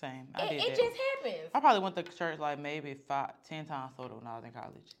 Same. It just happens. I probably went to church like maybe 10 times total when I was in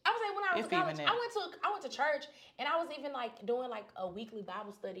college. I was like, when I was It's in college, even I went to church, and I was even like doing like a weekly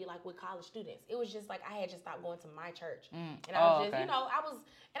Bible study like with college students. It was just like I had just stopped going to my church, and I was just, okay.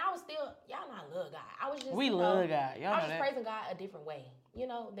 I was still, y'all know I love God. I was just, love God. Y'all I know was just that. praising God a different way,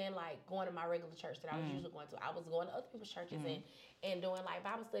 than like going to my regular church that I was usually going to. I was going to other people's churches and doing like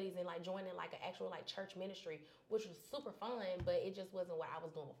Bible studies and like joining like an actual like church ministry, which was super fun, but it just wasn't what I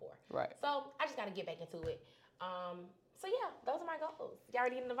was doing before. Right. So I just got to get back into it. So yeah, those are my goals. Y'all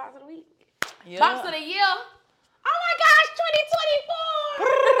already getting the box of the week? Yeah. Box of the year. Oh my gosh,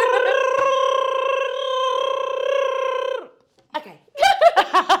 2024. Okay.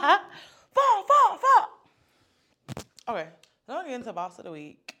 Fall. Okay, so I'm getting into box of the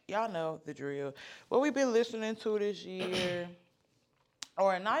week. Y'all know the drill. What we've been listening to this year,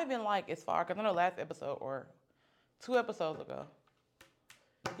 or not even like as far, because I know last episode or 2 episodes ago,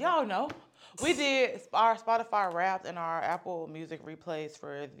 y'all know, we did our Spotify Wrapped and our Apple Music replays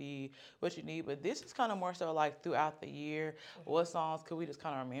for the What You Need, but this is kind of more so like throughout the year. What songs could we just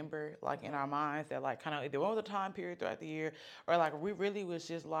kind of remember like in our minds that like kind of either one was a time period throughout the year, or like we really was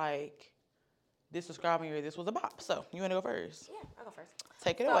just like, this describing you, this was a bop. So, you want to go first? Yeah, I'll go first.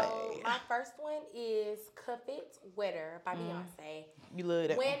 Take it So, away. my first one is Cuff It Wetter by Beyonce. You love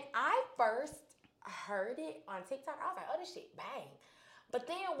that When one. I first heard it on TikTok, I was like, oh, this shit bang. But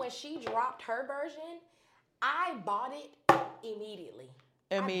then when she dropped her version, I bought it immediately.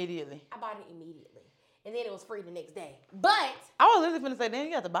 I bought it immediately. And then it was free the next day. But I was literally finna say, then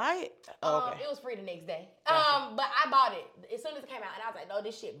you have to buy it? Oh, okay. it was free the next day. Gotcha. But I bought it as soon as it came out, and I was like, no,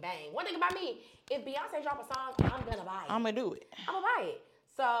 this shit bang. One thing about me, if Beyonce drop a song, I'm gonna buy it. I'm gonna do it. I'm gonna buy it.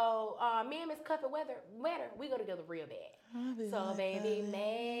 So me and Miss Cuff It Wetter, we go together real bad. So baby,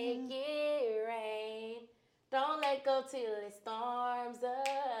 make it rain. Don't let go till it storms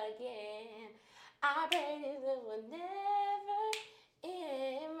again. I pray this will never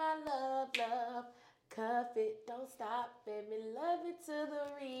end. My love. Cuff it, don't stop, baby, love it to the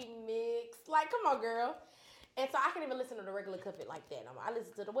remix. Like, come on, girl. And so I can't even listen to the regular Cuff It like that. I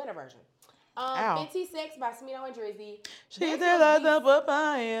listen to the Wetter version. Fenty Sex by Smino and Drizzy. She said like the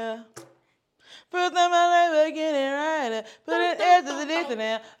papaya. First time I ever get it right. Put it air to the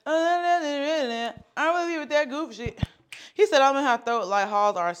distance. I really with that goof shit. He said I'm gonna have to throw it like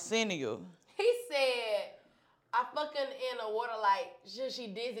Hall's Arsenio. He said, I fucking in the water like she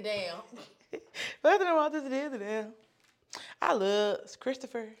dizzy down. First time I this dizzy. I love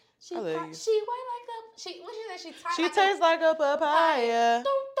Christopher. I love you. What she said? She tastes like a papaya.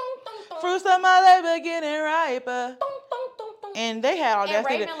 Dum. Fruits of my labor getting riper. Dum. And they had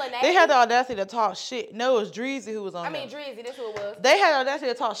audacity. They had the audacity to talk shit. No, it was Drizzy who was on there. Drizzy, that's who it was. They had the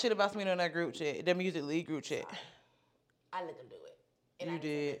audacity to talk shit about Smino in that group chat, the Music League group chat. I let them do it. And You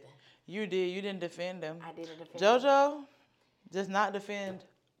did. You did. You didn't defend them. I didn't defend them. JoJo does not defend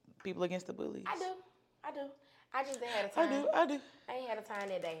people against the bullies. I do. I just didn't have time. I do. I ain't had a time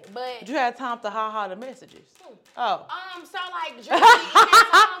that day. But you had time to ha the messages. Oh. So like Drizzy in that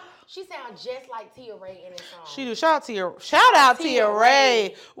song, she sounds just like Tia Ray in this song. She do. Shout out Tia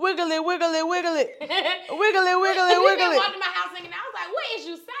Ray. Wiggly. Wiggly. She walked in my house singing. I was like, what is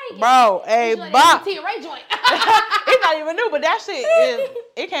you saying? Bro, a bop. Tia Ray joint. It's not even new, but that shit is.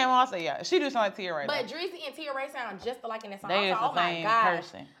 It came on. So yeah, she do sound like Tia Ray. But Drizzy and Tia Ray sound just alike in that song. They is the same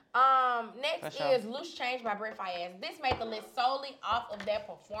person. Next is Loose Change by Brent Fayez. This made the list solely off of that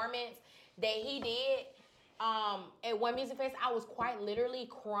performance that he did at One Music Fest. I was quite literally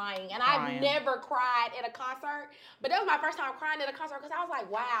crying. And I've never cried at a concert. But that was my first time crying at a concert because I was like,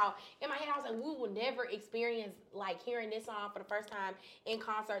 wow. In my head, I was like, we will never experience like hearing this song for the first time in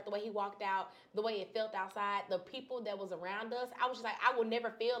concert, the way he walked out, the way it felt outside, the people that was around us. I was just like, I will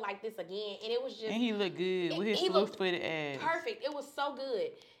never feel like this again. And it was just... And he looked good with his loose-footed ass. Perfect. It was so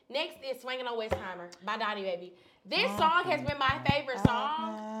good. Next is Swinging on Westheimer by Donnie Baby. This song has been my favorite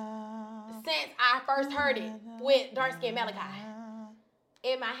song since I first heard it with Dark Skin Malachi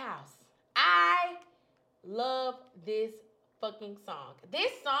in my house. I love this fucking song. This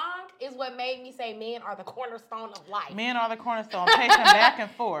song is what made me say men are the cornerstone of life. Men are the cornerstone. Pacing back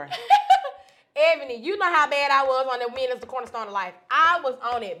and forth. Ebony, you know how bad I was on the men is the cornerstone of life. I was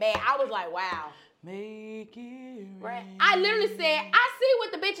on it bad. I was like, wow. Make it rain. Right. I literally said, I see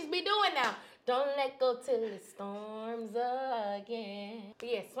what the bitches be doing now. Don't let go till it storms again. But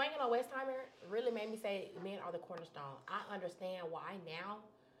yeah, swinging on Westheimer really made me say men are the cornerstone. I understand why now.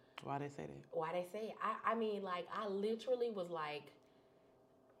 Why they say that? Why they say it. I mean, like, I literally was like,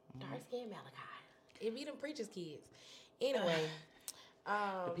 dark skin Malachi. It be them preachers' kids. Anyway.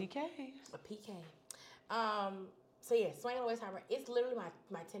 The PKs. A PK. So yeah, swinging on Westheimer. It's literally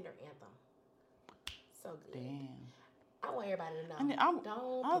my Tinder anthem. So good. Damn. I want everybody to know. And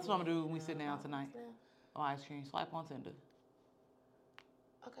that's what I'm gonna do when we sit down tonight. No. On ice cream, swipe on Tinder.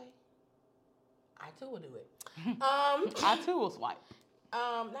 Okay. I too will do it. I too will swipe.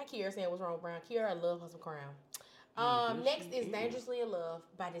 Not Kiara saying what's wrong with Brown. Kiara, I love her some Crown. Next is Dangerously in Love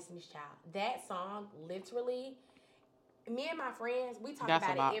by Destiny's Child. That song, literally, me and my friends, we talk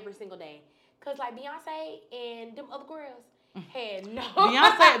about it every single day. Cause like Beyonce and them other girls had no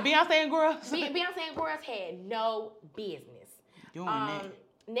Beyonce and girls. Beyonce and girls had no business doing that.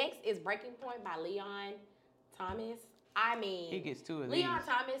 Next is Breaking Point by Leon Thomas. I mean, he gets two of Leon these.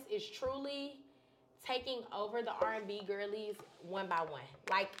 Thomas is truly taking over the R&B girlies one by one.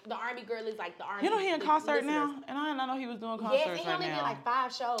 Like the R&B girlies, like the R&B. You know he in concert now, and I didn't know he was doing concerts right now. Yes, he only did like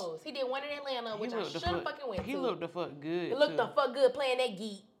 5 shows. He did one in Atlanta, which I should have fucking went to. He looked the fuck good. He looked the fuck good playing that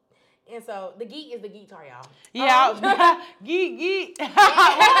geek. And so the geek is the guitar, y'all. Yeah, geek.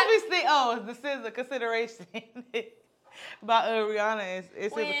 What we say? Oh, it's the scissor consideration by Rihanna.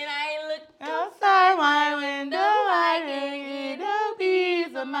 It's when I look outside my window, I can get a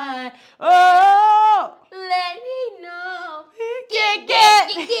piece of mind. Oh, let me know. Get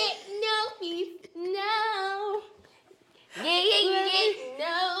no peace, no. Get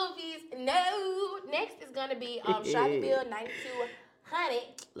no peace, no. Next is gonna be Shotty Bill 9200 Part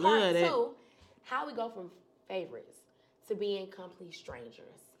 2. How we go from favorites to being complete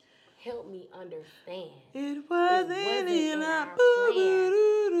strangers. Help me understand. It wasn't in our plan.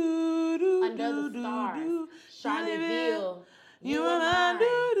 Under the stars, Charlottesville, you and mine.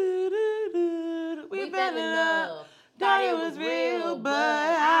 We fell in love. Thought it was real, but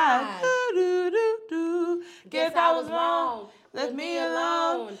I guess I was wrong. Left me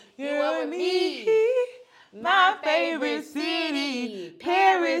alone. You were with me. My favorite city,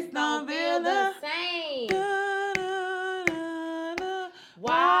 Paris don't feel the same.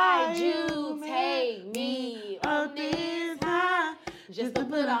 Why'd you take me up this high just to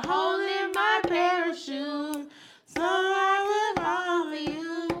put a hole in my parachute? So I would fall for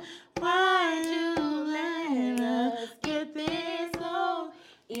you. Why'd you let us get this low?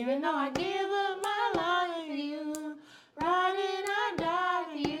 Even though I give up my life for you, riding I die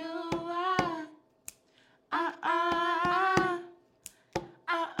for you.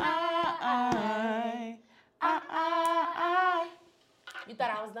 You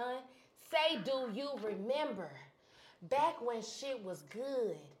thought I was done? Say, do you remember back when shit was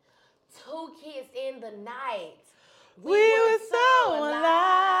good? 2 kids in the night. We were so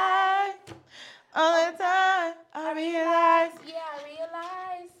alive. All the time I realized. Yeah, I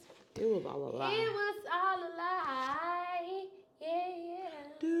realized. It was all a lie. It was all a lie.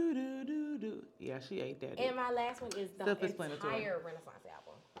 Yeah. Do. Yeah, she ate that. And my last one is the entire Renaissance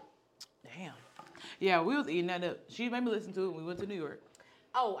album. Damn. Yeah, we was eating that up. She made me listen to it when we went to New York.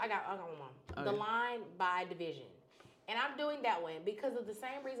 Oh, I got one more. Okay. The Line by Division. And I'm doing that one because of the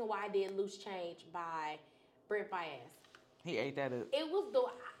same reason why I did Loose Change by Brent Fayez. He ate that up. It was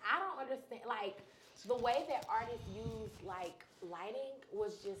I don't understand, like, the way that artists use, like, lighting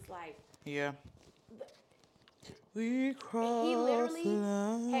was just, like... Yeah. We crossed he literally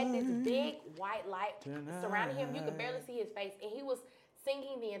had this big white light surrounding him. You could barely see his face. And he was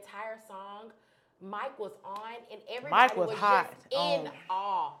singing the entire song. Mike was on, and everybody was hot. Just in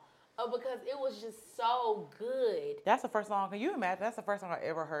awe. Because it was just so good. That's the first song. Can you imagine? That's the first song I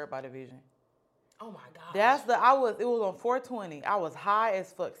ever heard by Division. Oh my God. It was on 420. I was high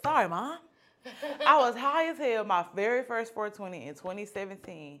as fuck. Sorry, Mom. I was high as hell my very first 420 in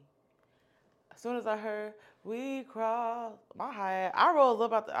 2017. As soon as I heard, we crossed, my high, I rose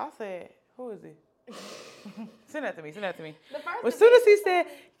up I said, who is he? Send that to me. As soon as he said,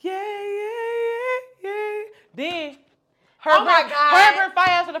 yeah. Then, Herbert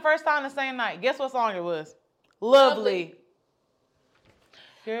Fayez for the first time the same night. Guess what song it was? Lovely.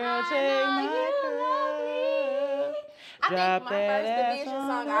 Girl, take my lovely. I think my first Division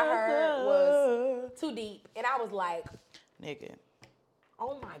song I heard was Too Deep. And I was like, nigga.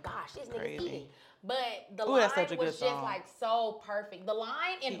 oh my gosh, this nigga's eating. But the Ooh, line that's such a good was just song. like so perfect. The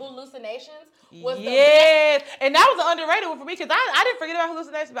line in Hallucinations was yes, and that was an underrated one for me because I didn't forget about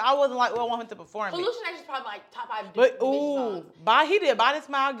Hallucinations, but I wasn't like, well, I want him to perform it. Hallucinations probably like top 5 But songs. he did Body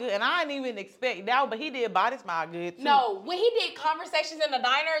Smile Good, and I didn't even expect that, but he did Body Smile Good too. No, when he did Conversations in the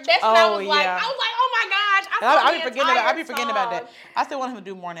Diner, that's when I was like, oh my gosh, I be forgetting about that. I still want him to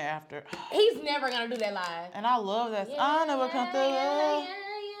do Morning After. He's never gonna do that live. And I love that. I never come through.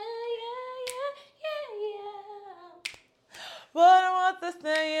 But I want to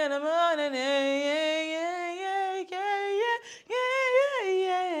stay in the morning. Yeah.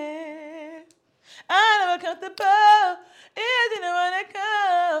 I never comfortable. Is you want to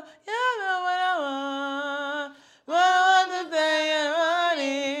come? You know what I want. But I want to stay in the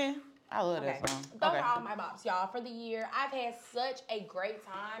morning. I love that song. Those are all my bops, y'all. For the year, I've had such a great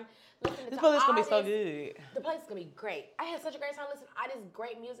time listening to this playlist all gonna be so good. The playlist is gonna be great. I had such a great time listening to all this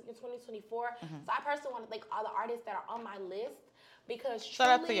great music in 2024. So I personally want to thank all the artists that are on my list because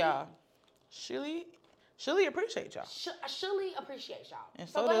shout out to y'all. Shully appreciate y'all. Shully appreciates y'all. And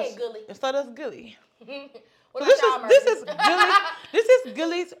so go ahead, Gully. And so does Gully. Well, so this is Gully. This is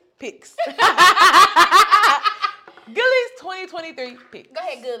Gully's picks. Gully's 2023 picks. Go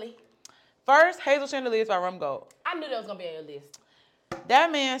ahead, Gully. First, Hazel Chandeliers by Rum Gold. I knew that was gonna be on your list.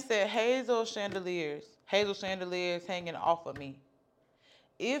 That man said Hazel chandeliers hanging off of me.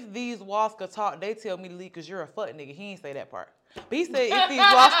 If these walls could talk, they tell me to leave because you're a fuck nigga. He ain't say that part. But he said if these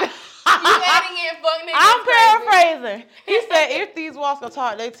walls could... You adding in fuck nigga. I'm paraphrasing. He said if these walls could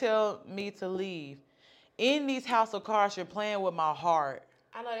talk, they tell me to leave. In these house of cards, you're playing with my heart.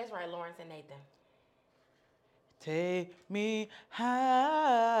 I know that's right, Lawrence and Nathan. Take me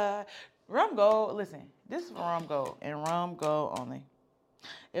high. Rum Gold, listen, this is Rum Gold and Rum Gold only.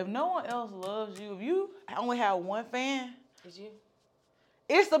 If no one else loves you, if you only have one fan, it's you.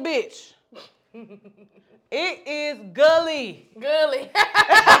 It's a bitch. It is Gully. Gully.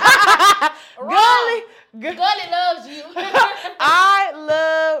 Gully loves you. I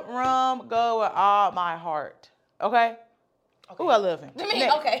love Rum Gold with all my heart. Okay? Ooh, I love him.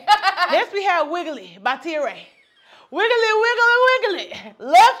 Okay. Next we have Wiggly by T-Ray. Wiggly, wiggly, wiggly.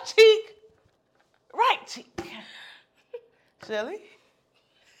 Left cheek, right cheek. Shelly?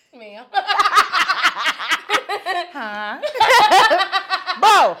 Ma'am. Huh?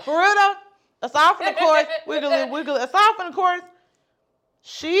 Bro, for real though, aside from the chorus, wiggly, wiggly, aside from the chorus,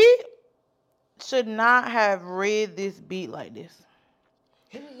 she should not have read this beat like this.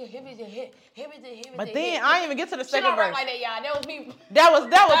 But then I didn't even get to the second verse. Like that, y'all. That was me. That was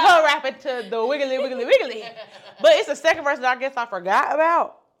her rapping to the wiggly, wiggly, wiggly. But it's the second verse that I guess I forgot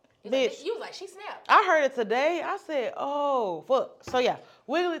about. Bitch. You was like, she snapped. I heard it today. I said, oh, fuck. So yeah,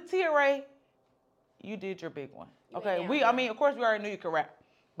 Wiggly, T-Ray, you did your big one. Okay, I mean, of course, we already knew you could rap.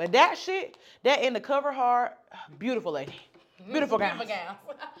 But that shit, that in the cover hard, beautiful lady. Beautiful gowns. Beautiful gowns.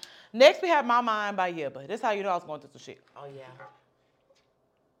 Next, we have My Mind by Yebba. This is how you know I was going through some shit. Oh, yeah.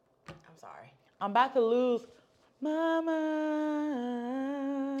 I'm sorry. I'm about to lose my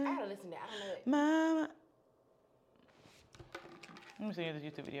mind. I gotta listen to that. I don't know it. My mind. Let me see this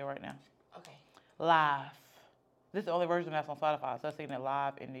YouTube video right now. Okay. Live. This is the only version that's on Spotify, so I'm seeing it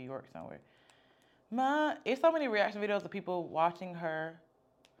live in New York somewhere. It's so many reaction videos of people watching her.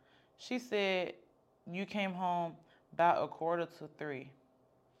 She said, you came home about 2:45.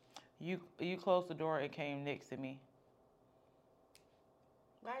 You closed the door and came next to me.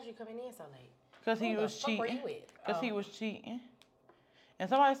 Why did you coming in so late? Because he was cheating. Because he was cheating. And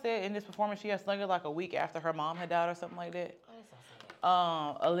somebody said in this performance she had sung it like a week after her mom had died or something like that. Oh, that's so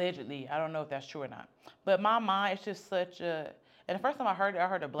sad. Allegedly. I don't know if that's true or not. But My Mind is just such a... And the first time I heard it, I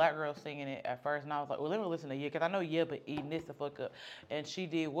heard a black girl singing it at first. And I was like, well, let me listen to you. Because I know Yebba eating this the fuck up. And she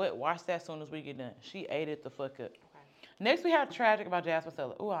did what? Watch that as soon as we get done. She ate it the fuck up. Okay. Next, we have Tragic by Jasmine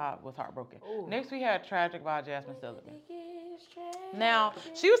Sullivan. Ooh, I was heartbroken. Ooh. Next, we have Tragic by Jasmine Sullivan. Now,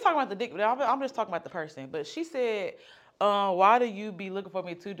 she was talking about the dick. I'm just talking about the person. But she said, why do you be looking for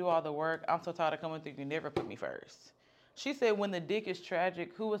me to do all the work? I'm so tired of coming through. You never put me first. She said, when the dick is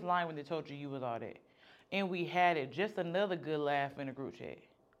tragic, who was lying when they told you was all that? And we had it. Just another good laugh in the group chat.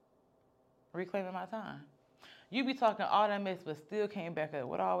 Reclaiming my time. You be talking all that mess, but still came back up.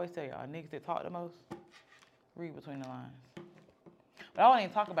 What I always tell y'all, niggas that talk the most, read between the lines. But I wasn't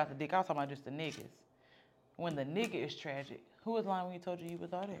even talking about the dick. I was talking about just the niggas. When the nigga is tragic, who was lying when he told you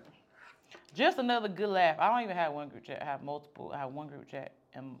was all that? Just another good laugh. I don't even have one group chat. I have multiple. I have one group chat,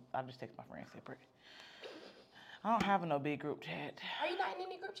 and I just text my friends separate. I don't have no big group chat. Are you not in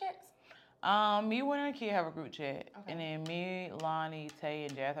any group chats? Me, Winter, and Kid have a group chat, Okay. and then me, Lonnie, Tay,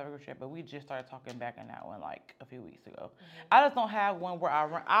 and Jazz have a group chat. But we just started talking back in that one like a few weeks ago. I just don't have one where I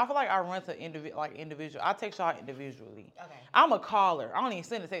run. I feel like I run to individual. I text y'all individually. Okay. I'm a caller. I don't even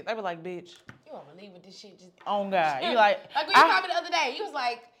send a text. I be like, bitch. You won't believe what this shit just. Oh God, you like? Like when you called me the other day, you was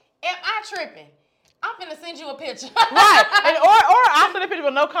like, "Am I tripping? I'm finna send you a picture." Right, and or I send a picture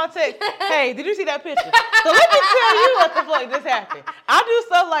with no context. Hey, did you see that picture? So let me tell you what the fuck just happened. I do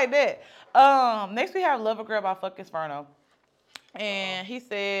stuff like that. Next we have Love a Girl by Fuck Inferno. And he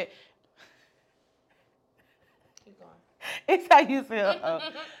said, Keep going. it's how you say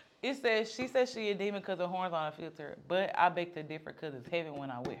it says, she says she a demon because her horns on a filter, but I beg to differ because it's heaven when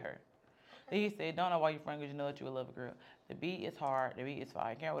I'm with her. Then he said, don't know why you friend because you know that you will love a girl. The beat is hard. The beat is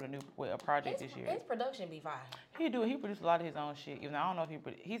fire. Came out with a project this year. His production be fire. He produced a lot of his own shit. Even though I don't know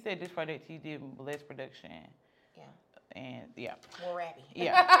if he said this project he did less production. Yeah. And yeah. More rappy.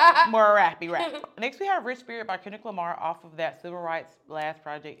 Yeah. More rappy rap. Next we have Rich Spirit by Kendrick Lamar off of that Civil Rights last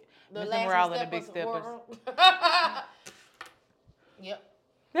project. The Mr. last Morale and the Big Steppers. Yep.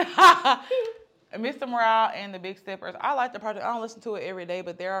 Mr. Morale and the Big Steppers. I like the project. I don't listen to it every day,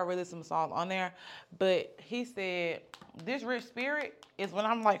 but there are really some songs on there. But he said, this Rich Spirit is when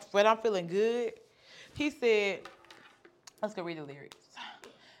I'm feeling good. He said, let's go read the lyrics.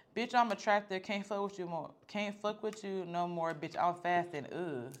 Bitch, I'm attractive, can't fuck with you more. Can't fuck with you no more, bitch. I'm fasting.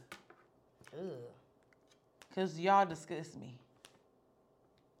 Ugh. Cause y'all disgust me.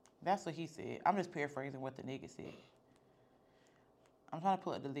 That's what he said. I'm just paraphrasing what the nigga said. I'm trying to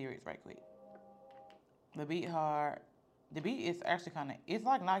pull up the lyrics right quick. The beat hard. The beat is actually kind of, it's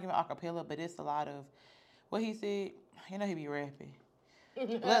like not even acapella, but it's a lot of what he said. You know he be rapping.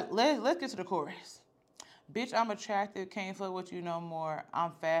 Let's get to the chorus. Bitch, I'm attractive, can't fuck with you no more.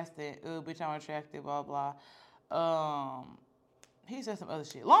 I'm fasting. Bitch, I'm attractive, blah, blah. He said some other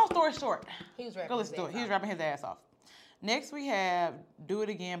shit. Long story short. He was rapping. Go listen to it. He was rapping his ass off. Next, we have Do It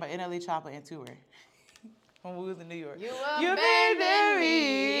Again by NLE Chopper and Tour. When we was in New York. You abandoned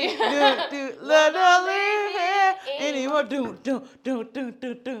me. Love don't live here anymore.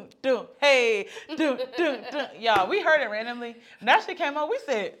 Hey, Y'all, we heard it randomly. When that shit came on, we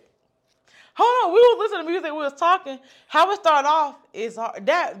said, hold on, we was listening to music, we was talking. How it started off is hard.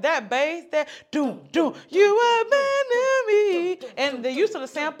 That bass, that you abandoned me. And the use of the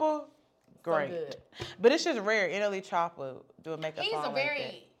sample, great. So good. But it's just rare. NLE Chopper do make a He's song a like very.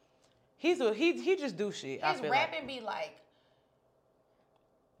 that. He just do shit. His rapping be like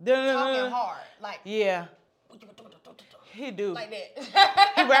talking talking hard, like yeah. He do. like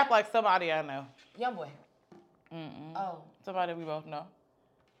that. He rap like somebody I know. Young boy. Mm-mm. Oh, Somebody we both know.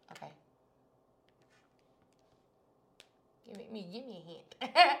 okay. Give me a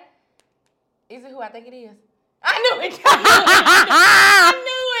hint. Is it who I think it is? I knew it.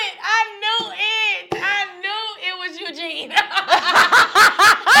 I knew it was Eugene.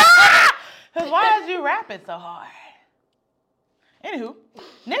 Why is you rapping so hard? Anywho,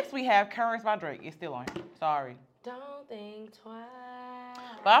 next we have Currents by Drake. It's still on here. Sorry. Don't think twice.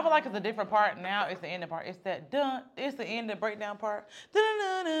 But I feel like it's a different part now. It's the ending part. It's that dun. It's the end, the breakdown part.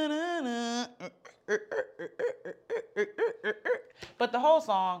 But the whole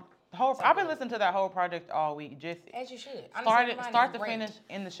song, I've been listening to that whole project all week. Just As you should. start to finish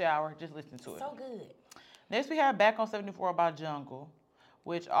in the shower. Just listen to it. So good. Next we have Back on 74 by Jungle,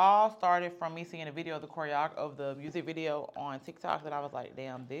 which all started from me seeing a video of the choreography of the music video on TikTok, and I was like,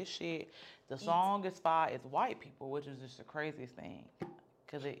 damn, this shit. The song is fire. It's white people, which is just the craziest thing.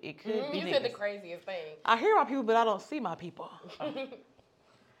 Because it could be You niggas. said the craziest thing. I hear my people, but I don't see my people.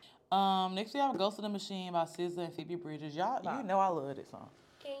 Next we have Ghost of the Machine by SZA and Phoebe Bridgers. Y'all, you know I love this song.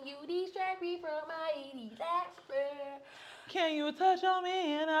 Can you distract me from my disaster? Can you touch on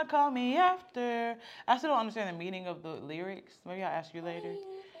me and not call me after? I still don't understand the meaning of the lyrics. Maybe I'll ask you later.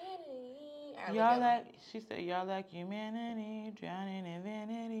 She said, y'all like humanity, drowning in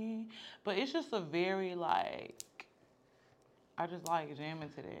vanity. But it's just a very I just like jamming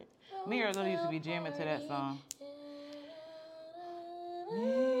to that. Me or Lily used to be jamming to that song.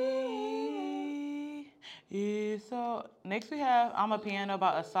 So next we have I'm a Piano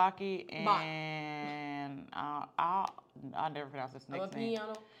by Asaki and I'll never pronounce this next name.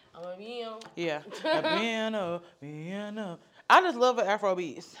 I'm a piano. Yeah, a piano. I just love the Afro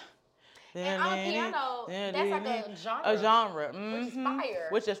beats. And I'm a piano. That's like a genre. A genre. Which is fire.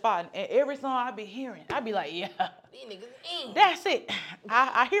 Which is fire. And every song I be hearing, I be like, yeah. These niggas That's it.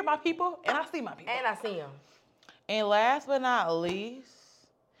 I hear my people and I see my people. And I see them. And last but not least,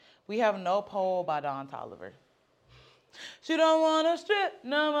 we have No Pole by Don Toliver. She don't wanna strip,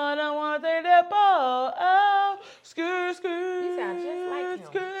 no more don't wanna take that ball. Oh, skirt, skirt. You sound just like him.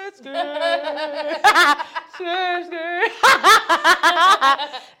 Skirt, skirt, skirt.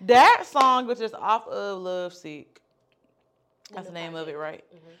 That song, which is off of Love Sick. That's the name of it, right?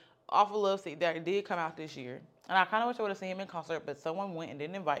 Mm-hmm. Off of Love Sick, that did come out this year. And I kind of wish I would have seen him in concert, but someone went and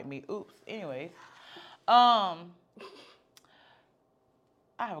didn't invite me. Oops. Anyways. I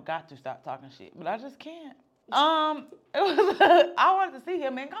have got to stop talking shit, but I just can't. I wanted to see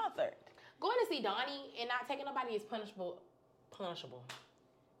him in concert. Going to see Donnie and not taking nobody is punishable.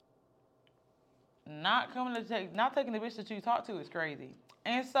 Not taking the bitch that you talk to is crazy.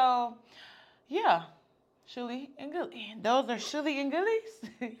 And so, yeah, shully and gully. Those are shully and gullies.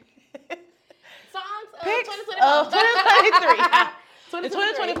 Songs of Picks 2023. In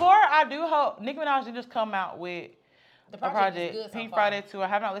 2024, I do hope Nicki Minaj did just come out with The a project, is good Pink so far. Friday 2. I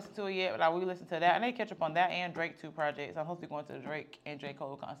have not listened to it yet, but I will listen to that. I need to catch up on that and Drake 2 projects. I'm supposed to be going to the Drake and J.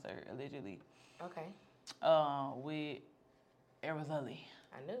 Cole concert, allegedly. Okay. With Arizona.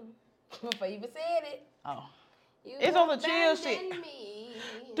 I knew. Before you even said it. Oh. You It's on the chill shit. abandoned me.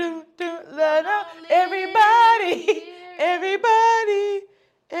 Love everybody. Everybody.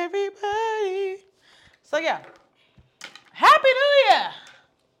 Everybody. So, yeah. Happy New Year.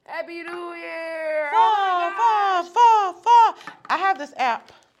 Happy New Year. Fall. I have this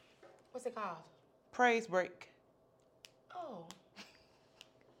app. What's it called? Praise Break. Oh.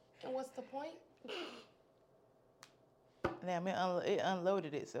 And what's the point? Damn, it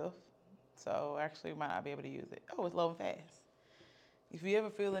unloaded itself. So actually, we might not be able to use it. Oh, it's loading fast. If you ever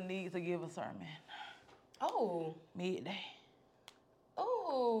feel a need to give a sermon. Oh. Midday.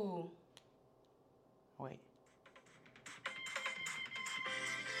 Oh. Wait.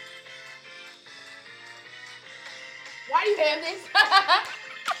 Why do you have this?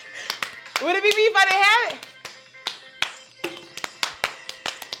 Would it be me if I didn't have it?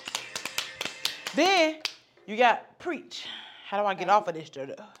 Then you got preach. How do I get off of this,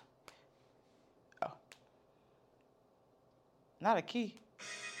 Joe? Oh. Not a key.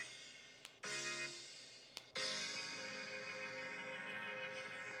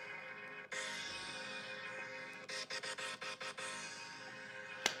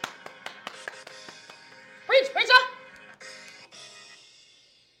 Preacher.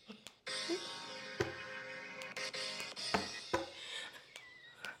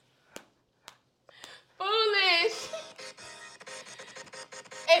 Foolish.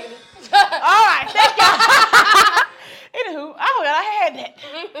 Ebony. All right, thank y'all. Anywho, I forgot I had that.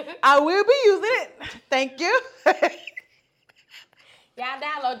 I will be using it. Thank you. Y'all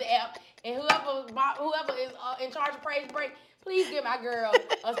download the app, and whoever is in charge of Praise Break, please give my girl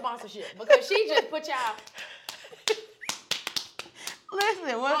a sponsorship because she just put y'all.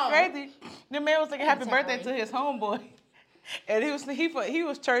 Listen, what's crazy? The man was singing happy birthday to his homeboy. And he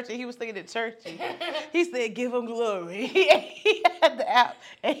was churchy. He was singing it churchy. He said, "Give him glory." He had the app,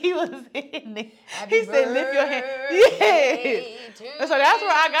 and he was in it. He said, "Lift your hand." Yeah. And so that's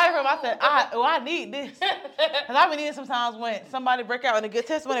where I got it from. I said, I need this. Because I be needing sometimes when somebody break out in a good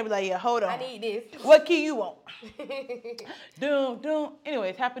testimony, they be like, "Yeah, hold on. I need this. What key you want?" Doom.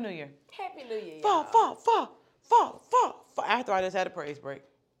 Anyways, Happy New Year. Happy New Year. Fall. After I just had a praise break.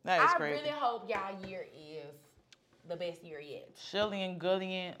 That is crazy. I really hope y'all year is the best year yet. Shully and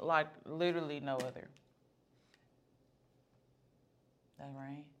gullying like literally no other. That's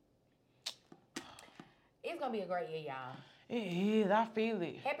right. It's gonna be a great year, y'all. It is. I feel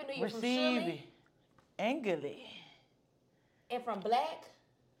it. Happy New Year from Receive Shully it. And gully. and from Black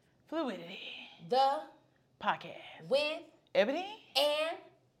Fluidity. the Podcast. with Ebony. and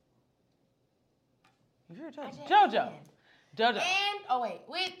JoJo. and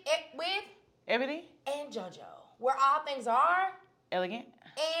with Ebony. and JoJo, where all things are Elegant.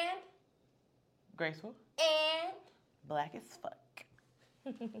 and Graceful. and Black as fuck.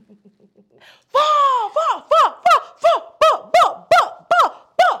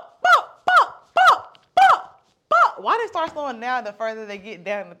 Why they start slowing down the further they get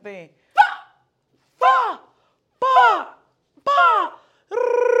down the thing?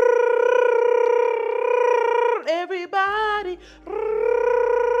 Everybody.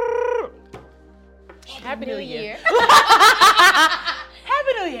 Happy New Year.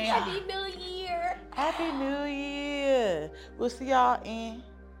 Happy New Year. Happy New Year. Happy New Year. We'll see y'all in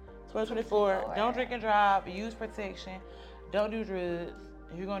 2024. Don't drink and drive. Use protection. Don't do drugs.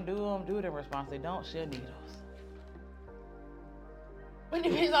 If you're going to do them responsibly. Don't share needles. When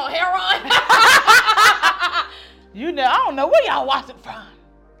you is on heroin. I don't know where y'all watch it from.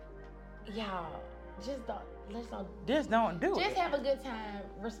 Y'all, just don't. Let's don't. Just don't do Just it. have a good time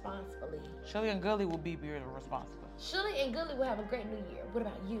responsibly. Shully and Gully will be beard responsible. Shully and Gully will have a great New Year. What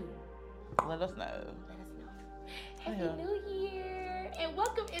about you? Let us know. Let us know. Happy Yeah. New Year and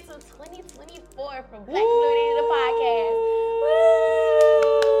welcome into 2024 from Black Fluidity the podcast.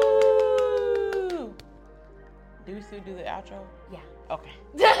 Woo! Do we still do the outro? Yeah. Okay.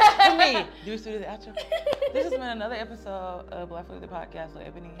 To me, do we still do the outro? This has been another episode of Black Fluidity the podcast with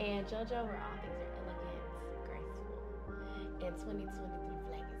Ebony And JoJo, where all things are elegant, graceful, and 2023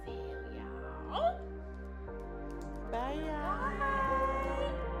 flag is hell, y'all. Bye, y'all. Bye.